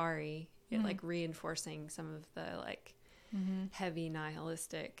 maybe Ari, like reinforcing some of the like heavy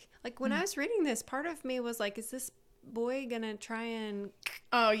nihilistic. Like when I was reading this, part of me was like, is this boy gonna try and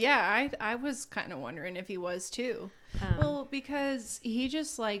oh yeah, I was kind of wondering if he was too. Well, because he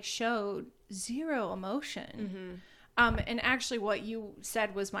just like showed zero emotion. And actually what you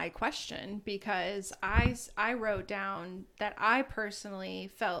said was my question, because I wrote down that I personally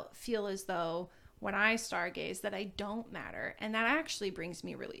feel as though when I stargaze that I don't matter, and that actually brings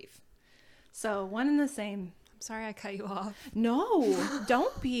me relief. So one and the same. Sorry I cut you off. No,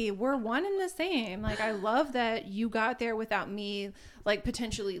 don't be. We're one and the same. Like, I love that you got there without me, like,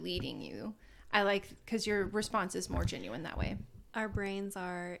 potentially leading you. I like, because your response is more genuine that way. Our brains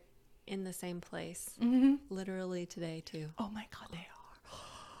are in the same place. Literally today, too. Oh, my God, they are.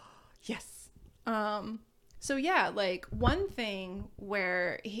 Yes. So, yeah, like, one thing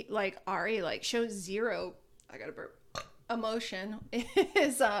where, he, like, Ari, like, shows zero, I gotta burp, emotion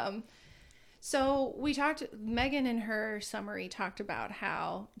is, so we Megan in her summary talked about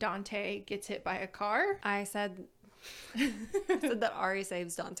how Dante gets hit by a car. I said that Ari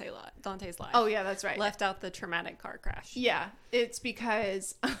saves Dante's life. Oh, yeah, that's right. Left out the traumatic car crash. Yeah, it's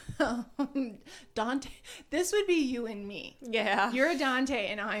because Dante, this would be you and me. Yeah. You're Dante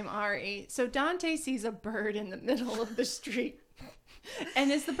and I'm Ari. So Dante sees a bird in the middle of the street.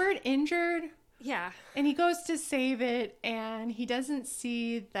 And is the bird injured? Yeah. And he goes to save it, and he doesn't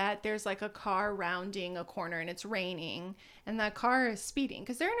see that there's like a car rounding a corner and it's raining, and that car is speeding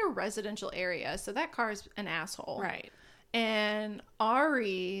because they're in a residential area. So that car is an asshole. Right. And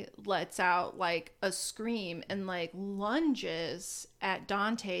Ari lets out like a scream and like lunges at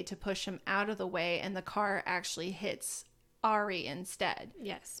Dante to push him out of the way. And the car actually hits Ari instead.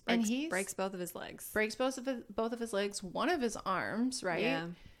 Yes. And he breaks both of his legs. Breaks both of his legs, one of his arms, right? Yeah.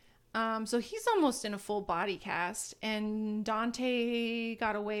 So he's almost in a full body cast, and Dante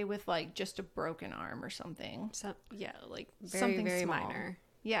got away with like just a broken arm or something. So, yeah, like Something very small. minor.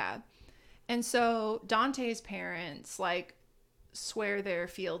 Yeah. And so Dante's parents like swear their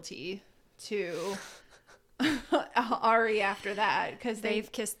fealty to Ari after that, because they've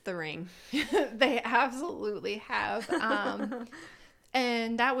kissed the ring. They absolutely have.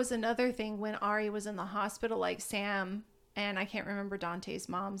 And that was another thing when Ari was in the hospital, like Sam and I can't remember Dante's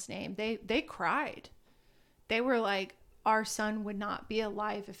mom's name. They cried. They were like, our son would not be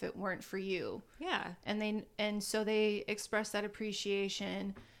alive if it weren't for you. Yeah. And so they expressed that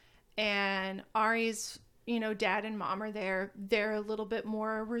appreciation. And Ari's, dad and mom are there. They're a little bit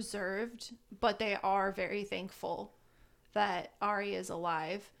more reserved, but they are very thankful that Ari is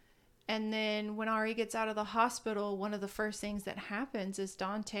alive. And then when Ari gets out of the hospital, one of the first things that happens is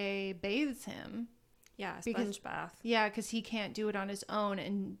Dante bathes him. Yeah, sponge bath. Yeah, because he can't do it on his own.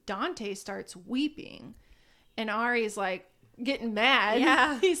 And Dante starts weeping. And Ari's like getting mad.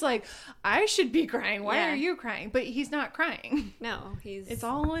 Yeah. He's like, I should be crying. Why are you crying? But he's not crying. No, it's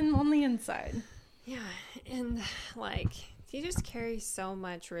all on the inside. Yeah. And like, he just carries so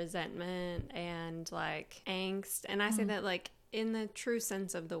much resentment and like angst. And I say that like in the true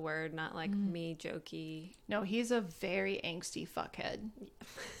sense of the word, not like me jokey. No, he's a very angsty fuckhead.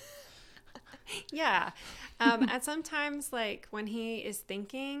 Yeah. And sometimes like when he is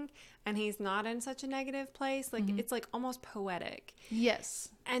thinking and he's not in such a negative place, like it's like almost poetic. Yes.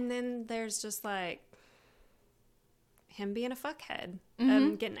 And then there's just like him being a fuckhead,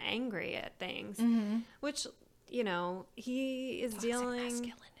 getting angry at things, which, he is Toxic dealing.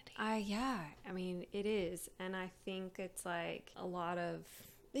 masculinity. Yeah, I mean, it is. And I think it's like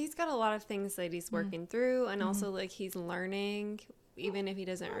he's got a lot of things that he's working through. And also like he's learning, even if he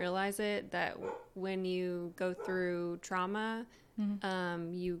doesn't realize it, that when you go through trauma,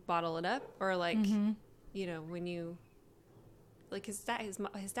 you bottle it up, or like, when you, like his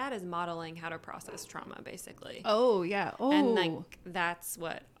dad is modeling how to process trauma, basically. Oh, yeah. Oh. And like, that's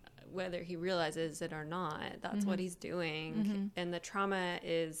what, whether he realizes it or not, that's what he's doing. And the trauma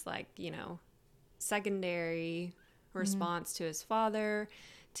is like, secondary response to his father,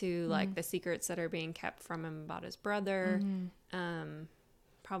 to like the secrets that are being kept from him about his brother.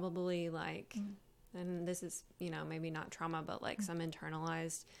 Probably like, and this is, maybe not trauma, but like some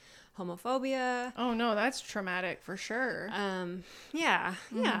internalized homophobia. Oh no, that's traumatic for sure. Yeah.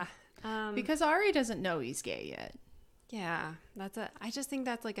 Because Ari doesn't know he's gay yet. Yeah, I just think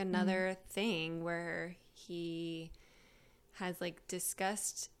that's like another thing where he has like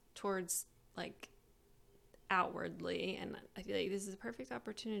discussed towards like outwardly, and I feel like this is a perfect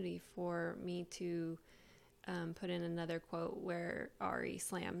opportunity for me to put in another quote where Ari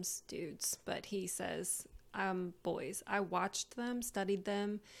slams dudes, but he says, boys, I watched them, studied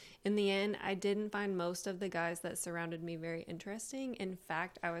them. In the end, I didn't find most of the guys that surrounded me very interesting. In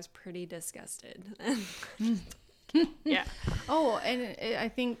fact, I was pretty disgusted. Yeah. Oh, and I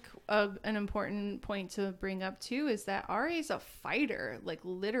think an important point to bring up too is that Ari's a fighter, like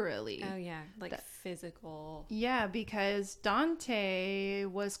literally. Oh yeah, like physical. Yeah, because Dante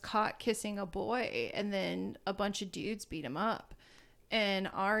was caught kissing a boy, and then a bunch of dudes beat him up, and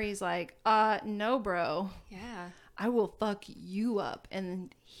Ari's like, no, bro. Yeah. I will fuck you up,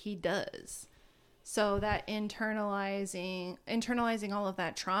 and he does. So that internalizing all of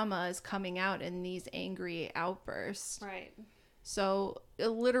that trauma is coming out in these angry outbursts. Right. So a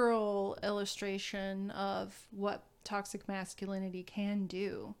literal illustration of what toxic masculinity can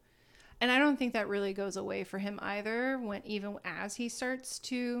do. And I don't think that really goes away for him either, even as he starts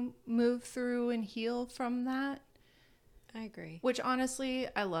to move through and heal from that. I agree. Which honestly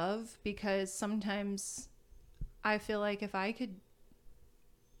I love, because sometimes I feel like if I could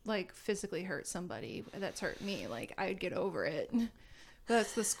like physically hurt somebody that's hurt me, like I'd get over it. But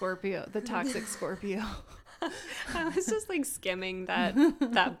that's the Scorpio, the toxic Scorpio. I was just like skimming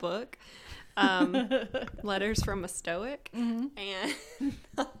that book, Letters from a Stoic, and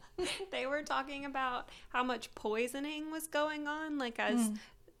they were talking about how much poisoning was going on, like as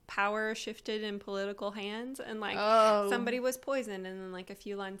power shifted in political hands, and like somebody was poisoned, and then like a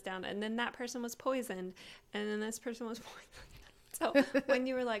few lines down, and then that person was poisoned, and then this person was poisoned. So when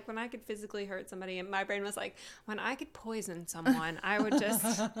you were like, when I could physically hurt somebody, and my brain was like, when I could poison someone, I would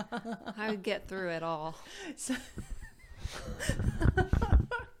get through it all. So,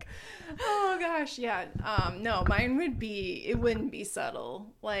 oh gosh, yeah. No, mine it wouldn't be subtle.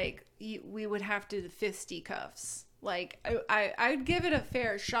 Like we would have to fisticuffs. Like I'd give it a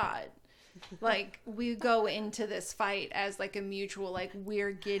fair shot. Like we go into this fight as like a mutual, like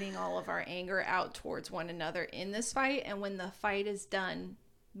we're getting all of our anger out towards one another in this fight, and when the fight is done,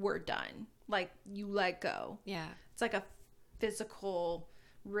 we're done. Like you let go. Yeah, it's like a physical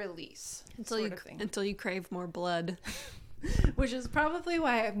release until you crave more blood. Which is probably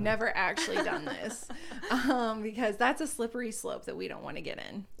why I've never actually done this, because that's a slippery slope that we don't want to get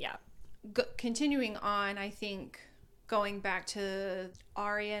in. Yeah. Continuing on, I think going back to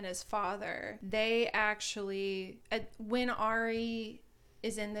Ari and his father, they actually, when Ari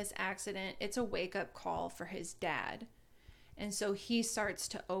is in this accident, it's a wake-up call for his dad, And so he starts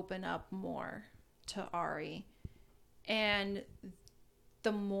to open up more to Ari. And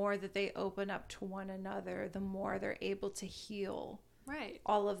the more that they open up to one another, the more they're able to heal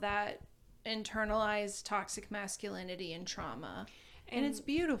all of that internalized toxic masculinity and trauma. And it's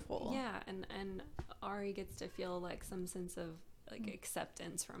beautiful. Yeah, and Ari gets to feel like some sense of like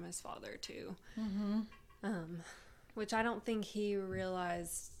acceptance from his father too. Which I don't think he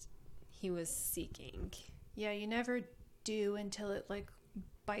realized he was seeking. Yeah, you never do until it like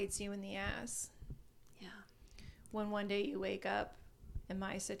bites you in the ass. Yeah. When one day you wake up, in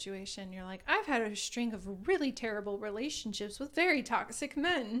my situation, you're like, I've had a string of really terrible relationships with very toxic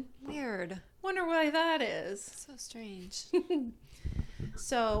men. Weird. Wonder why that is. So strange.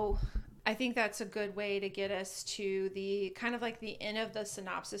 So I think that's a good way to get us to the kind of like the end of the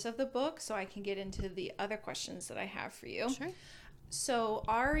synopsis of the book, so I can get into the other questions that I have for you. Sure. So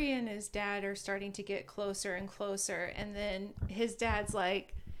Ari and his dad are starting to get closer and closer, and then his dad's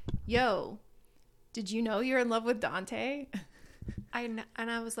like, yo, did you know you're in love with Dante? And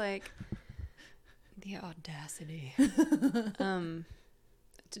I was like, the audacity to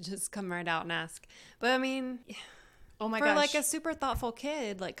just come right out and ask. But I mean, oh my for gosh, like a super thoughtful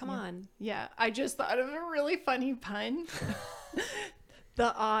kid, like, come on. Yeah, I just thought of a really funny pun.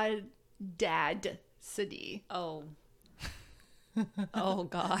 The odd dad city. Oh. Oh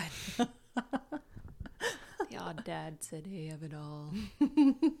God. The odd dad city of it all.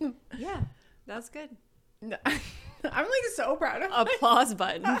 Yeah, that's good. No, I'm like so proud of applause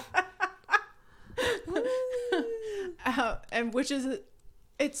button. And which is,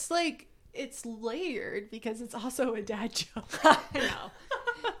 it's like, it's layered because it's also a dad joke. I know.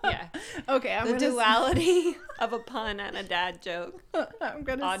 Yeah. Okay. The duality of a pun and a dad joke. I'm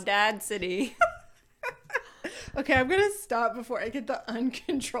gonna odd dad city. Okay, I'm gonna stop before I get the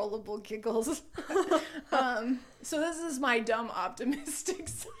uncontrollable giggles. So this is my dumb optimistic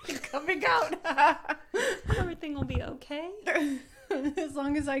side coming out. Everything will be okay. As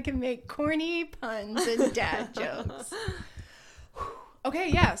long as I can make corny puns and dad jokes. Okay,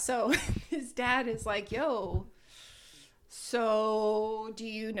 yeah, so his dad is like, yo, so do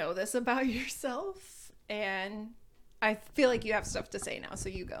you know this about yourself? And I feel like you have stuff to say now, so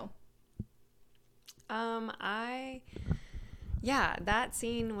you go. That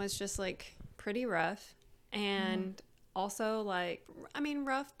scene was just like pretty rough, and also like, I mean,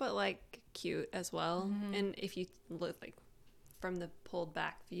 rough, but like cute as well. And if you look like from the pulled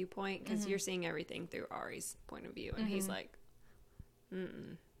back viewpoint, because you're seeing everything through Ari's point of view, and he's like,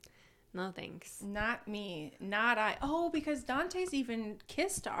 no thanks. Not me. Not I. Oh, because Dante's even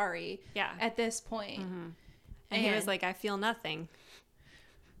kissed Ari at this point. And he was like, I feel nothing.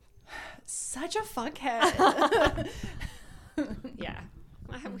 Such a fuckhead. Yeah.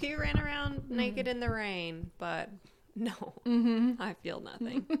 We ran around naked in the rain, but no, I feel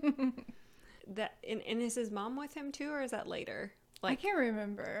nothing. And is his mom with him too, or is that later? Like, I can't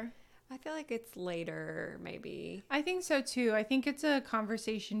remember. I feel like it's later, maybe. I think so too. I think it's a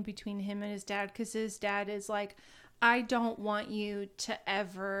conversation between him and his dad, because his dad is like, I don't want you to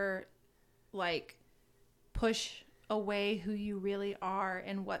ever like push away who you really are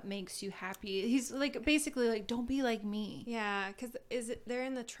and what makes you happy. He's like basically like, don't be like me. Yeah, because they're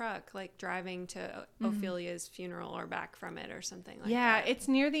in the truck like driving to Ophelia's funeral or back from it or something like that. Yeah, it's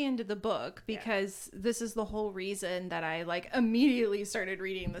near the end of the book, because this is the whole reason that I like immediately started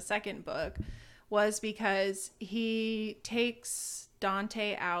reading the second book, was because he takes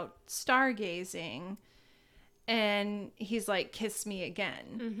Dante out stargazing and he's like, kiss me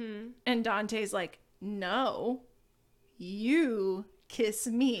again. And Dante's like, no, you kiss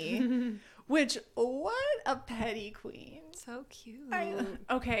me. Which, what a petty queen. So cute.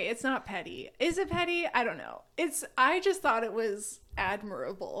 Okay, it's not petty. Is it petty? I don't know. I just thought it was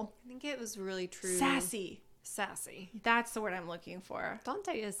admirable. I think it was really true. Sassy. That's the word I'm looking for.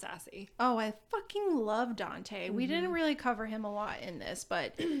 Dante is sassy. Oh, I fucking love Dante. We didn't really cover him a lot in this,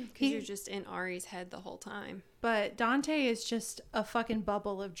 but because you're just in Ari's head the whole time. But Dante is just a fucking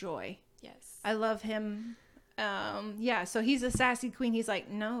bubble of joy. Yes. I love him. So he's a sassy queen. He's like,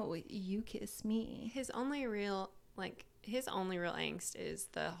 no, you kiss me. His only real angst is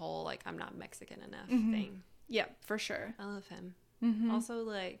the whole like, I'm not Mexican enough thing. Yeah, for sure. I love him. Also,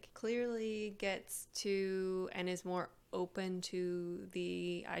 like, clearly gets to and is more open to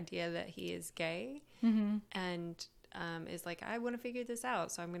the idea that he is gay, and is like, I want to figure this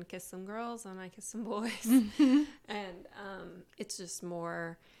out, so I'm going to kiss some girls and I kiss some boys. And it's just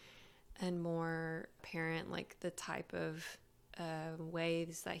more and more apparent, like, the type of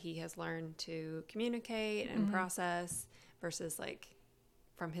ways that he has learned to communicate and process versus, like,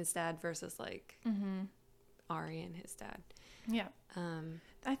 from his dad versus, like, Ari and his dad. Yeah.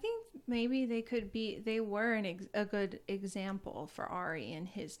 I think maybe they were a good example for Ari and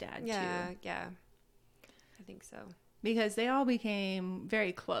his dad, too. Yeah. I think so. Because they all became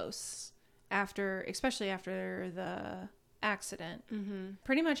very close especially after the accident. Mm-hmm.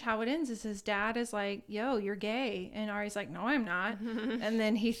 Pretty much how it ends is his dad is like, yo, you're gay. And Ari's like, no, I'm not. And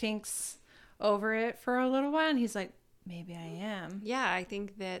then he thinks over it for a little while and he's like, maybe I am. Yeah, I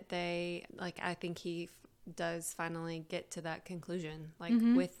think that I think he does finally get to that conclusion, like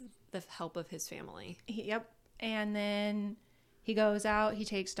with the help of his family. Yep. And then he goes out, he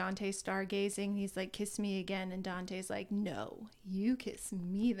takes Dante stargazing. He's like, kiss me again. And Dante's like, no, you kiss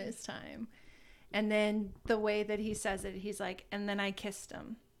me this time. And then the way that he says it, he's like, and then I kissed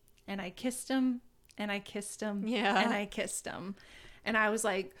him. And I kissed him. And I kissed him. Yeah. And I kissed him. And I was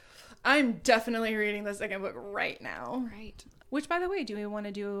like, I'm definitely reading the second book right now. Right. Which, by the way, do we want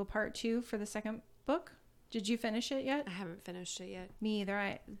to do a part 2 for the second book? Did you finish it yet? I haven't finished it yet. Me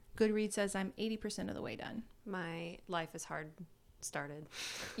either. Goodreads says I'm 80% of the way done. My life is hard started.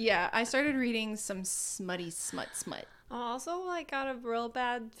 Yeah, I started reading some smut. I also got a real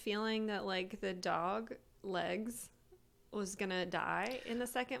bad feeling that the dog Legs was gonna die in the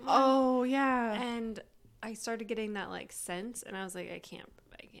second one. Oh yeah. And I started getting that sense, and I was like, I can't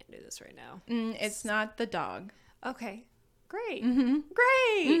do this right now. It's not the dog. Okay, great,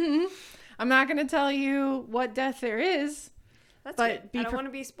 great. Mm-hmm. I'm not gonna tell you what death there is. That's good. I don't want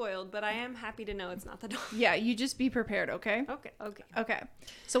to be spoiled, but I am happy to know it's not the dog. Yeah, you just be prepared, okay? Okay.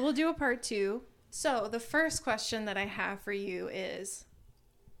 So we'll do a part 2. So the first question that I have for you is,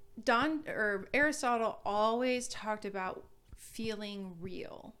 Aristotle always talked about feeling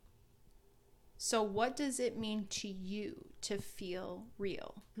real. So what does it mean to you to feel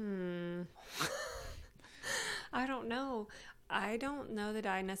real? I don't know. I don't know that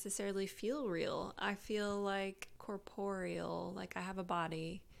I necessarily feel real. I feel corporeal, I have a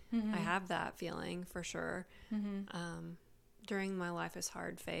body. I have that feeling for sure. During my life is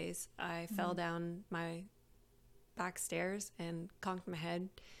hard phase, I fell down my back stairs and conked my head.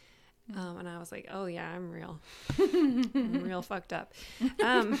 And I was like, oh yeah, I'm real. I'm real fucked up.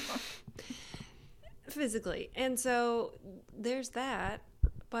 Physically. And so there's that.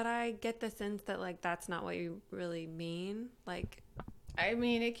 But I get the sense that that's not what you really mean. I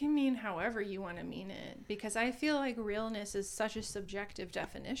mean, it can mean however you want to mean it, because I feel like realness is such a subjective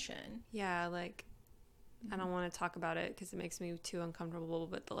definition. Yeah, I don't want to talk about it because it makes me too uncomfortable,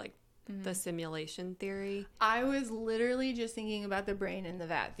 but the simulation theory. I was literally just thinking about the brain in the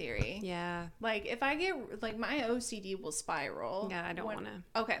vat theory. Yeah. If I get, my OCD will spiral. Yeah, I don't want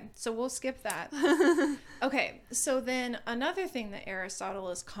to. Okay, so we'll skip that. Okay, so then another thing that Aristotle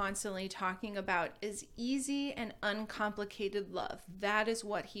is constantly talking about is easy and uncomplicated love. That is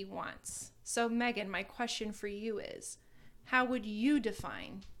what he wants. So Megan, my question for you is, how would you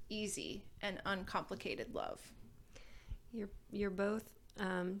define easy and uncomplicated love? You're both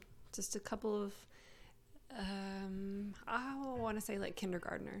just a couple of I want to say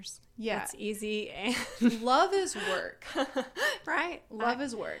kindergartners. Yeah, it's easy and love is work. Right, love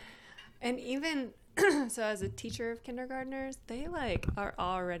is work. And even so, as a teacher of kindergartners, they are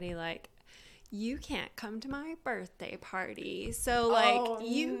already you can't come to my birthday party, so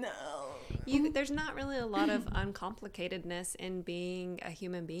there's not really a lot of uncomplicatedness in being a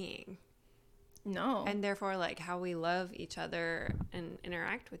human being. No. And therefore, how we love each other and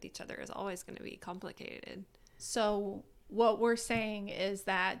interact with each other is always going to be complicated. So what we're saying is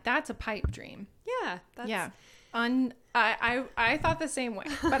that that's a pipe dream. Yeah. Yeah. I thought the same way,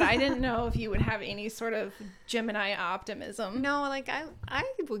 but I didn't know if you would have any sort of Gemini optimism. No, I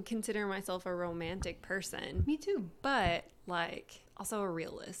would consider myself a romantic person. Me too. But also a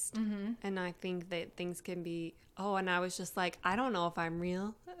realist. And I think that things can be, and I was just I don't know if I'm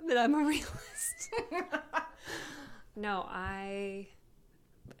real, but I'm a realist. No, I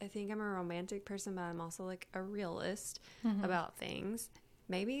think I'm a romantic person, but I'm also a realist about things.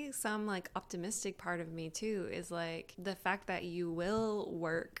 Maybe some optimistic part of me too is the fact that you will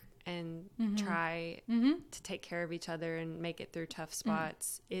work and try to take care of each other and make it through tough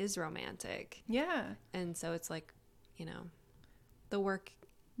spots is romantic. Yeah. And so it's the work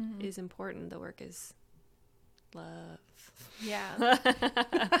is important. The work is love. Yeah.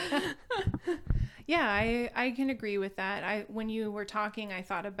 Yeah, I can agree with that. When you were talking, I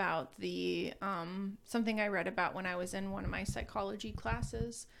thought about the something I read about when I was in one of my psychology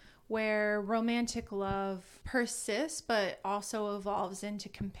classes, where romantic love persists but also evolves into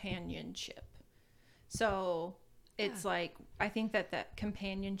companionship. So it's I think that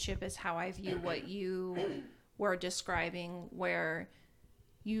companionship is how I view what you were describing, where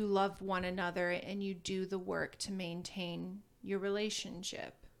you love one another and you do the work to maintain your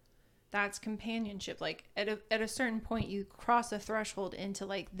relationship. That's companionship. Like at a certain point, you cross a threshold into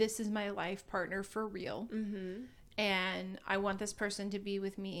like, this is my life partner for real. Mm-hmm. And I want this person to be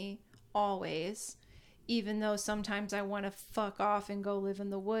with me always, even though sometimes I want to fuck off and go live in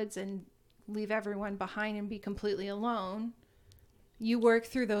the woods and leave everyone behind and be completely alone. You work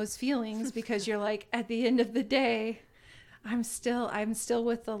through those feelings because you're like, at the end of the day, I'm still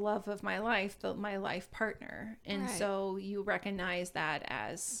with the love of my life, my life partner. And right. So you recognize that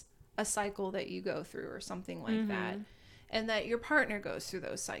as a cycle that you go through or something like that. And that your partner goes through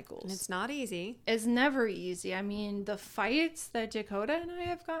those cycles. And it's not easy. It's never easy. I mean, the fights that Dakota and I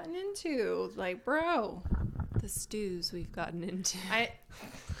have gotten into, like, bro. The stews we've gotten into.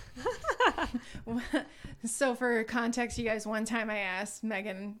 So for context, you guys, one time I asked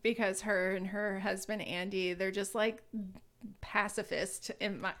Megan, because her and her husband Andy, they're just like pacifist.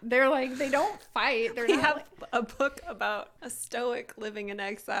 They're like, they don't fight. We have a book about a stoic living in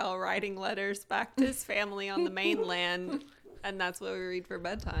exile, writing letters back to his family on the mainland, and that's what we read for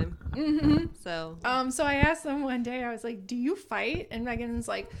bedtime. Mm-hmm. So I asked them one day, I was like, do you fight? And Megan's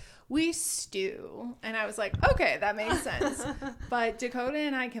like, we stew. And I was like, okay, that makes sense. But Dakota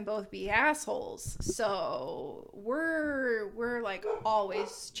and I can both be assholes. So we're like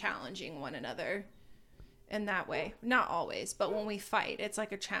always challenging one another in that way. Not always, but when we fight, it's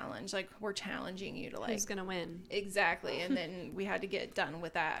like a challenge. Like, we're challenging you to like, who's gonna win? Exactly. And then we had to get done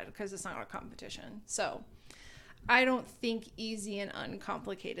with that because it's not a competition. So I don't think easy and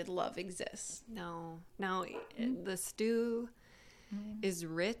uncomplicated love exists. No, the stew is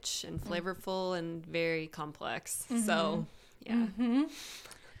rich and flavorful and very complex. So, yeah.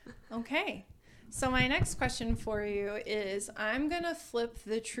 Okay. So my next question for you is, I'm going to flip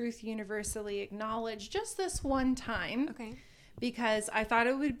the truth universally acknowledged just this one time. Okay. Because I thought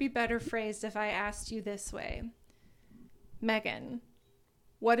it would be better phrased if I asked you this way. Megan,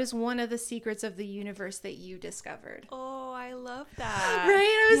 what is one of the secrets of the universe that you discovered? Oh, I love that. Right?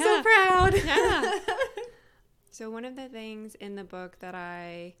 I was so proud. Yeah. So one of the things in the book that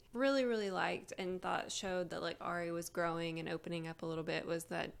I really, really liked and thought showed that like Ari was growing and opening up a little bit was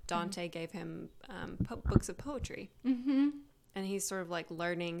that Dante gave him books of poetry. Mm-hmm. And he's sort of like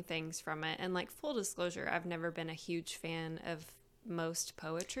learning things from it. And like, full disclosure, I've never been a huge fan of most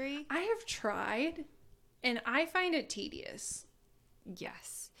poetry. I have tried and I find it tedious.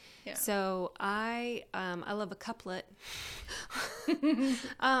 Yes. Yeah. So I love a couplet.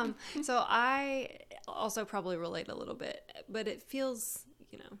 So I also probably relate a little bit, but it feels,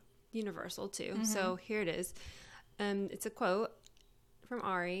 universal too. Mm-hmm. So here it is. It's a quote from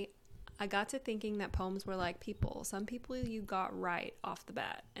Ari. I got to thinking that poems were like people. Some people you got right off the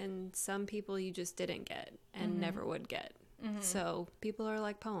bat, and some people you just didn't get and never would get. Mm-hmm. So people are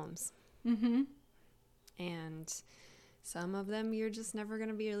like poems. Mm-hmm. And some of them you're just never going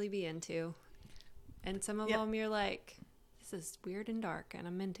to really be into. And some of them you're like, this is weird and dark, and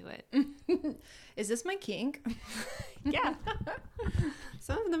I'm into it. Is this my kink? Yeah.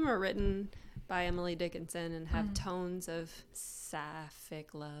 Some of them are written by Emily Dickinson and have tones of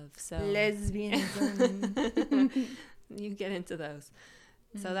sapphic love. So lesbianism. You get into those.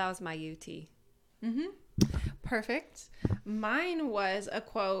 So that was my UT. Mm-hmm. Perfect. Mine was a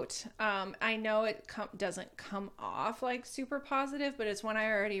quote. I know it doesn't come off like super positive, but it's one I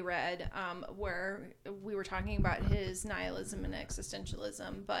already read, where we were talking about his nihilism and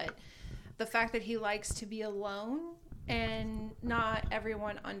existentialism, but the fact that he likes to be alone and not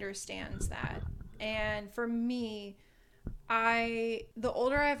everyone understands that. And for me, the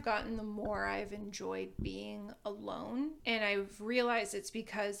older I've gotten, the more I've enjoyed being alone. And I've realized it's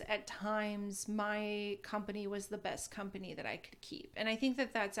because at times my company was the best company that I could keep. And I think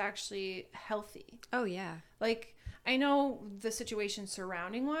that that's actually healthy. Oh, yeah. Like, I know the situation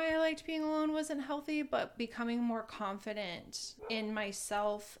surrounding why I liked being alone wasn't healthy, but becoming more confident in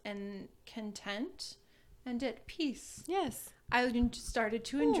myself and content and at peace. Yes. I started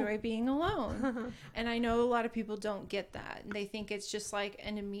to enjoy being alone. And I know a lot of people don't get that. And they think it's just like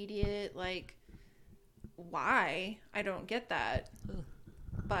an immediate, like, why? I don't get that. Ugh.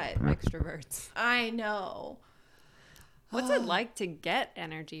 But extroverts. I know. What's it like to get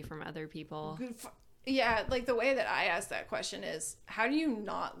energy from other people? Yeah, like the way that I ask that question is, how do you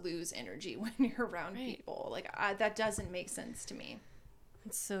not lose energy when you're around people? Like, that doesn't make sense to me.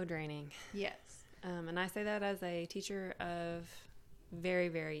 It's so draining. Yes. And I say that as a teacher of very,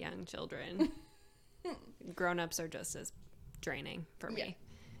 very young children. Grown-ups are just as draining for me.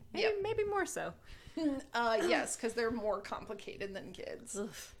 Maybe more so. Yes, because they're more complicated than kids. Ugh.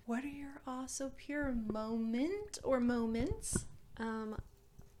 What are your also pure moment or moments?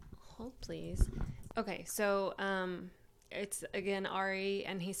 Hold please. Okay, so it's again Ari,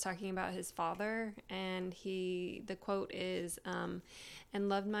 and he's talking about his father, and the quote is, and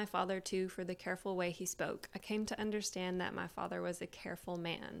loved my father too for the careful way he spoke. I came to understand that my father was a careful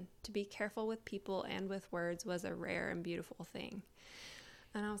man. To be careful with people and with words was a rare and beautiful thing.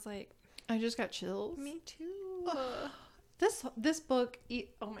 And I was like, I just got chills. me too. This book,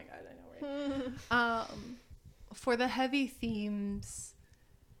 oh my God, I know, right? For the heavy themes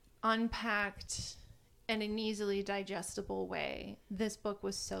unpacked in an easily digestible way, this book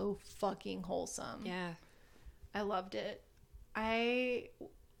was so fucking wholesome. Yeah. I loved it.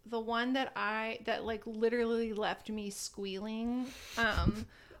 The one that like literally left me squealing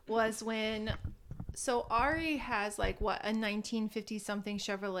was when, so Ari has like a 1950 something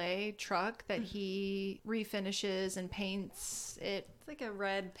Chevrolet truck that he refinishes and paints it. It's like a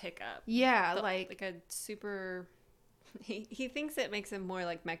red pickup. Yeah, like a super. He thinks it makes him more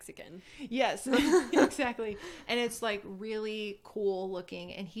like Mexican. Yes, exactly. And it's like really cool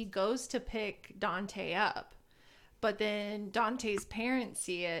looking. And he goes to pick Dante up. But then Dante's parents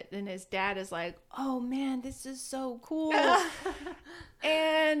see it, and his dad is like, "Oh man, this is so cool."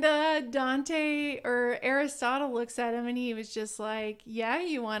 And Dante or Aristotle looks at him, and he was just like, "Yeah,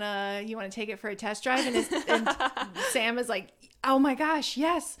 you wanna take it for a test drive?" And Sam is like, "Oh my gosh,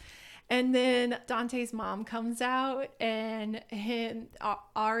 yes." And then Dante's mom comes out, and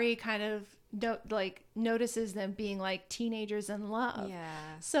Ari kind of notices them being like teenagers in love.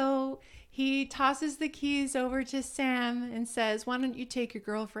 Yeah. So he tosses the keys over to Sam and says, "Why don't you take your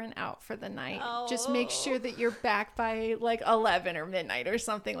girlfriend out for the night? Oh. Just make sure that you're back by like 11 or midnight or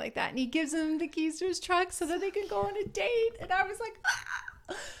something like that." And he gives him the keys to his truck so that they can go on a date. And I was like,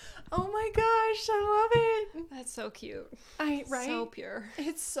 oh my gosh, I love it. That's so cute. Right? So pure.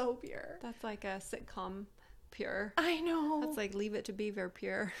 It's so pure. That's like a sitcom pure. I know. That's like Leave It to Beaver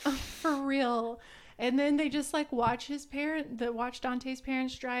pure. For real. And then they just like watch Dante's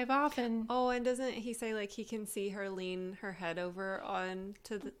parents drive off, and and doesn't he say like he can see her lean her head over on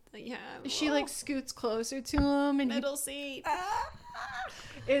to the she like scoots closer to him and middle seat.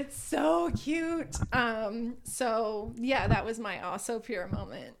 It's so cute. So yeah, that was my also pure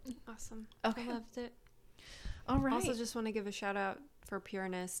moment. Awesome. Okay. I loved it. All right. Also just want to give a shout out for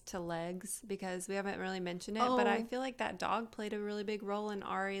pureness to Legs, because we haven't really mentioned it, but I feel like that dog played a really big role in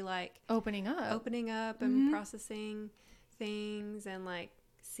Ari like opening up and processing things, and like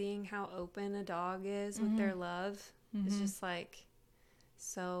seeing how open a dog is with their love is just like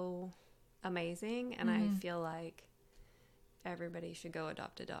so amazing. And I feel like everybody should go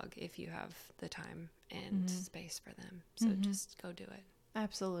adopt a dog if you have the time and space for them. So just go do it.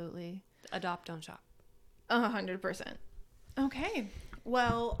 Absolutely. Adopt, don't shop. 100%. Okay.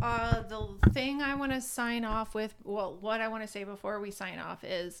 Well, the thing I want to sign off with, what I want to say before we sign off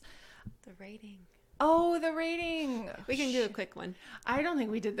is the rating. Oh, the rating. We can do a quick one. I don't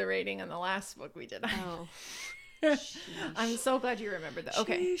think we did the rating on the last book we did. Oh. I'm so glad you remembered that.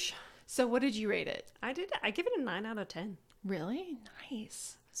 Okay. Sheesh. So what did you rate it? I give it a 9 out of 10. Really?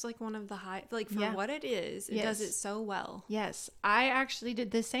 Nice. It's like one of the high, like for what it is, it does it so well. Yes. I actually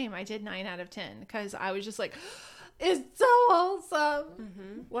did the same. I did 9 out of 10 because I was just like, it's so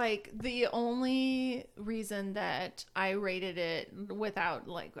wholesome. Like the only reason that I rated it without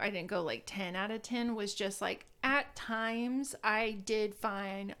like, I didn't go like 10 out of 10 was just like at times I did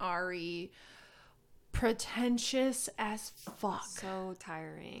find Ari pretentious as fuck. So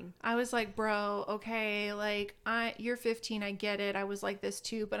tiring. I was like, bro, okay, like you're 15, I get it. I was like this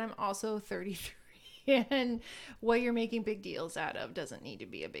too, but I'm also 33 and what you're making big deals out of doesn't need to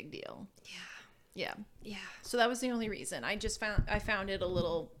be a big deal. Yeah. So that was the only reason. I found it a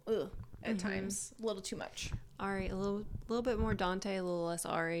little at times, a little too much. Ari, a little bit more Dante, a little less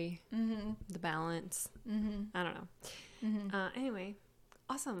Ari. The balance. I don't know. Anyway,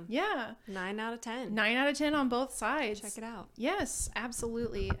 awesome. Yeah. 9 out of 10. 9 out of 10 on both sides. Check it out. Yes,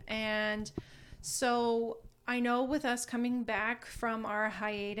 absolutely. And so I know with us coming back from our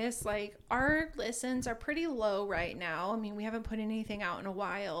hiatus, like our listens are pretty low right now. I mean, we haven't put anything out in a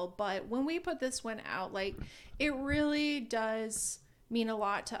while, but when we put this one out, like it really does mean a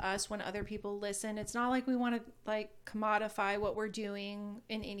lot to us when other people listen. It's not like we want to like commodify what we're doing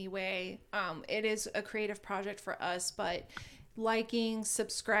in any way. It is a creative project for us, but liking,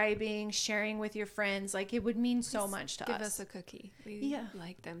 subscribing, sharing with your friends, like it would mean so much to us. Give us a cookie. We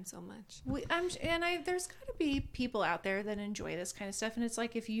like them so much. There's got to be people out there that enjoy this kind of stuff, and it's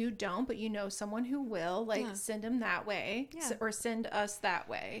like if you don't, but you know someone who will, like send them that way, or send us that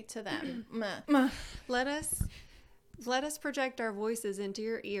way to them. Let us project our voices into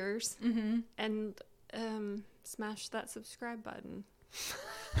your ears and smash that subscribe button.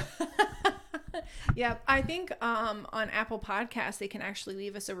 Yeah, I think on Apple Podcasts they can actually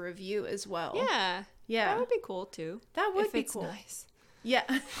leave us a review as well. Yeah. Yeah. That would be cool too. That would if be it's cool. Nice. Yeah.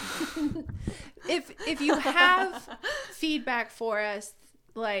 If you have feedback for us,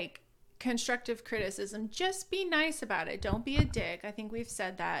 like constructive criticism, just be nice about it. Don't be a dick. I think we've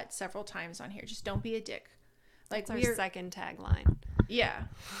said that several times on here. Just don't be a dick. Like That's our second tagline. Yeah,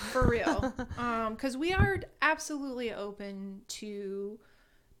 for real. Because we are absolutely open to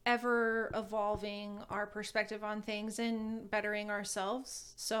ever evolving our perspective on things and bettering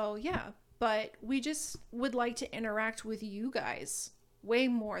ourselves. So yeah, but we just would like to interact with you guys way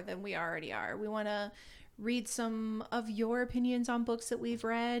more than we already are. We want to read some of your opinions on books that we've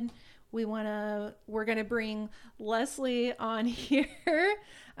read. We're going to bring Leslie on here.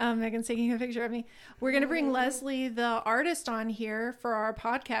 Megan's taking a picture of me. We're going to bring Leslie, the artist, on here for our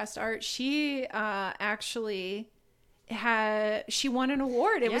podcast art. She actually she won an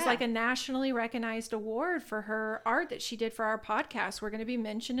award. It was like a nationally recognized award for her art that she did for our podcast. We're going to be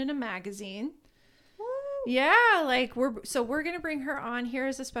mentioned in a magazine. Yeah, like we're going to bring her on here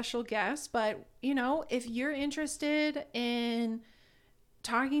as a special guest. But, you know, if you're interested in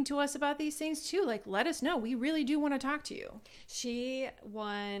talking to us about these things too, like let us know. We really do want to talk to you. She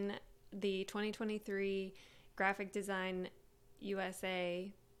won the 2023 Graphic Design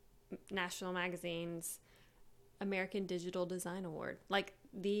USA National Magazine's American Digital Design Award, like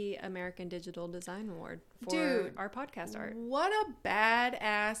the American Digital Design Award for our podcast art. What a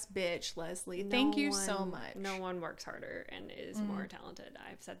badass bitch, Leslie. Thank you so much. No one works harder and is more talented.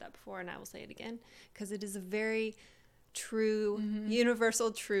 I've said that before and I will say it again because it is a very true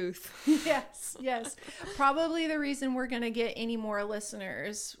universal truth. Yes. Probably the reason we're going to get any more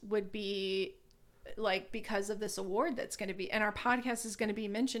listeners would be like because of this award that's going to be, and our podcast is going to be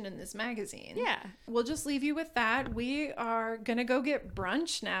mentioned in this magazine. Yeah. We'll just leave you with that. We are going to go get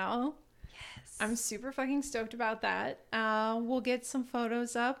brunch now. Yes. I'm super fucking stoked about that. We'll get some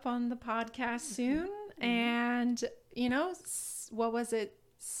photos up on the podcast soon. And, you know, what was it?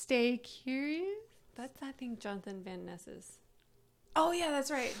 Stay curious? That's, I think, Jonathan Van Ness's. Oh, yeah,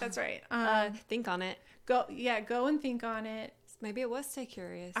 that's right. That's right. Think on it. Go and think on it. Maybe it was Stay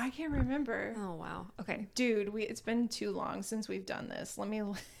Curious. I can't remember. Oh, wow. Okay. Dude, it's been too long since we've done this. Let me...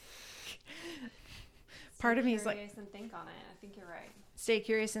 Part of me is like... Stay curious and think on it. I think you're right. Stay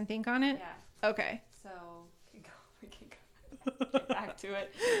curious and think on it? Yeah. Okay. So, we can go get back to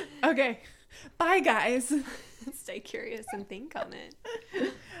it. Okay. Bye, guys. Stay curious and think on it.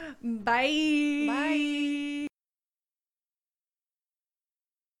 Bye. Bye.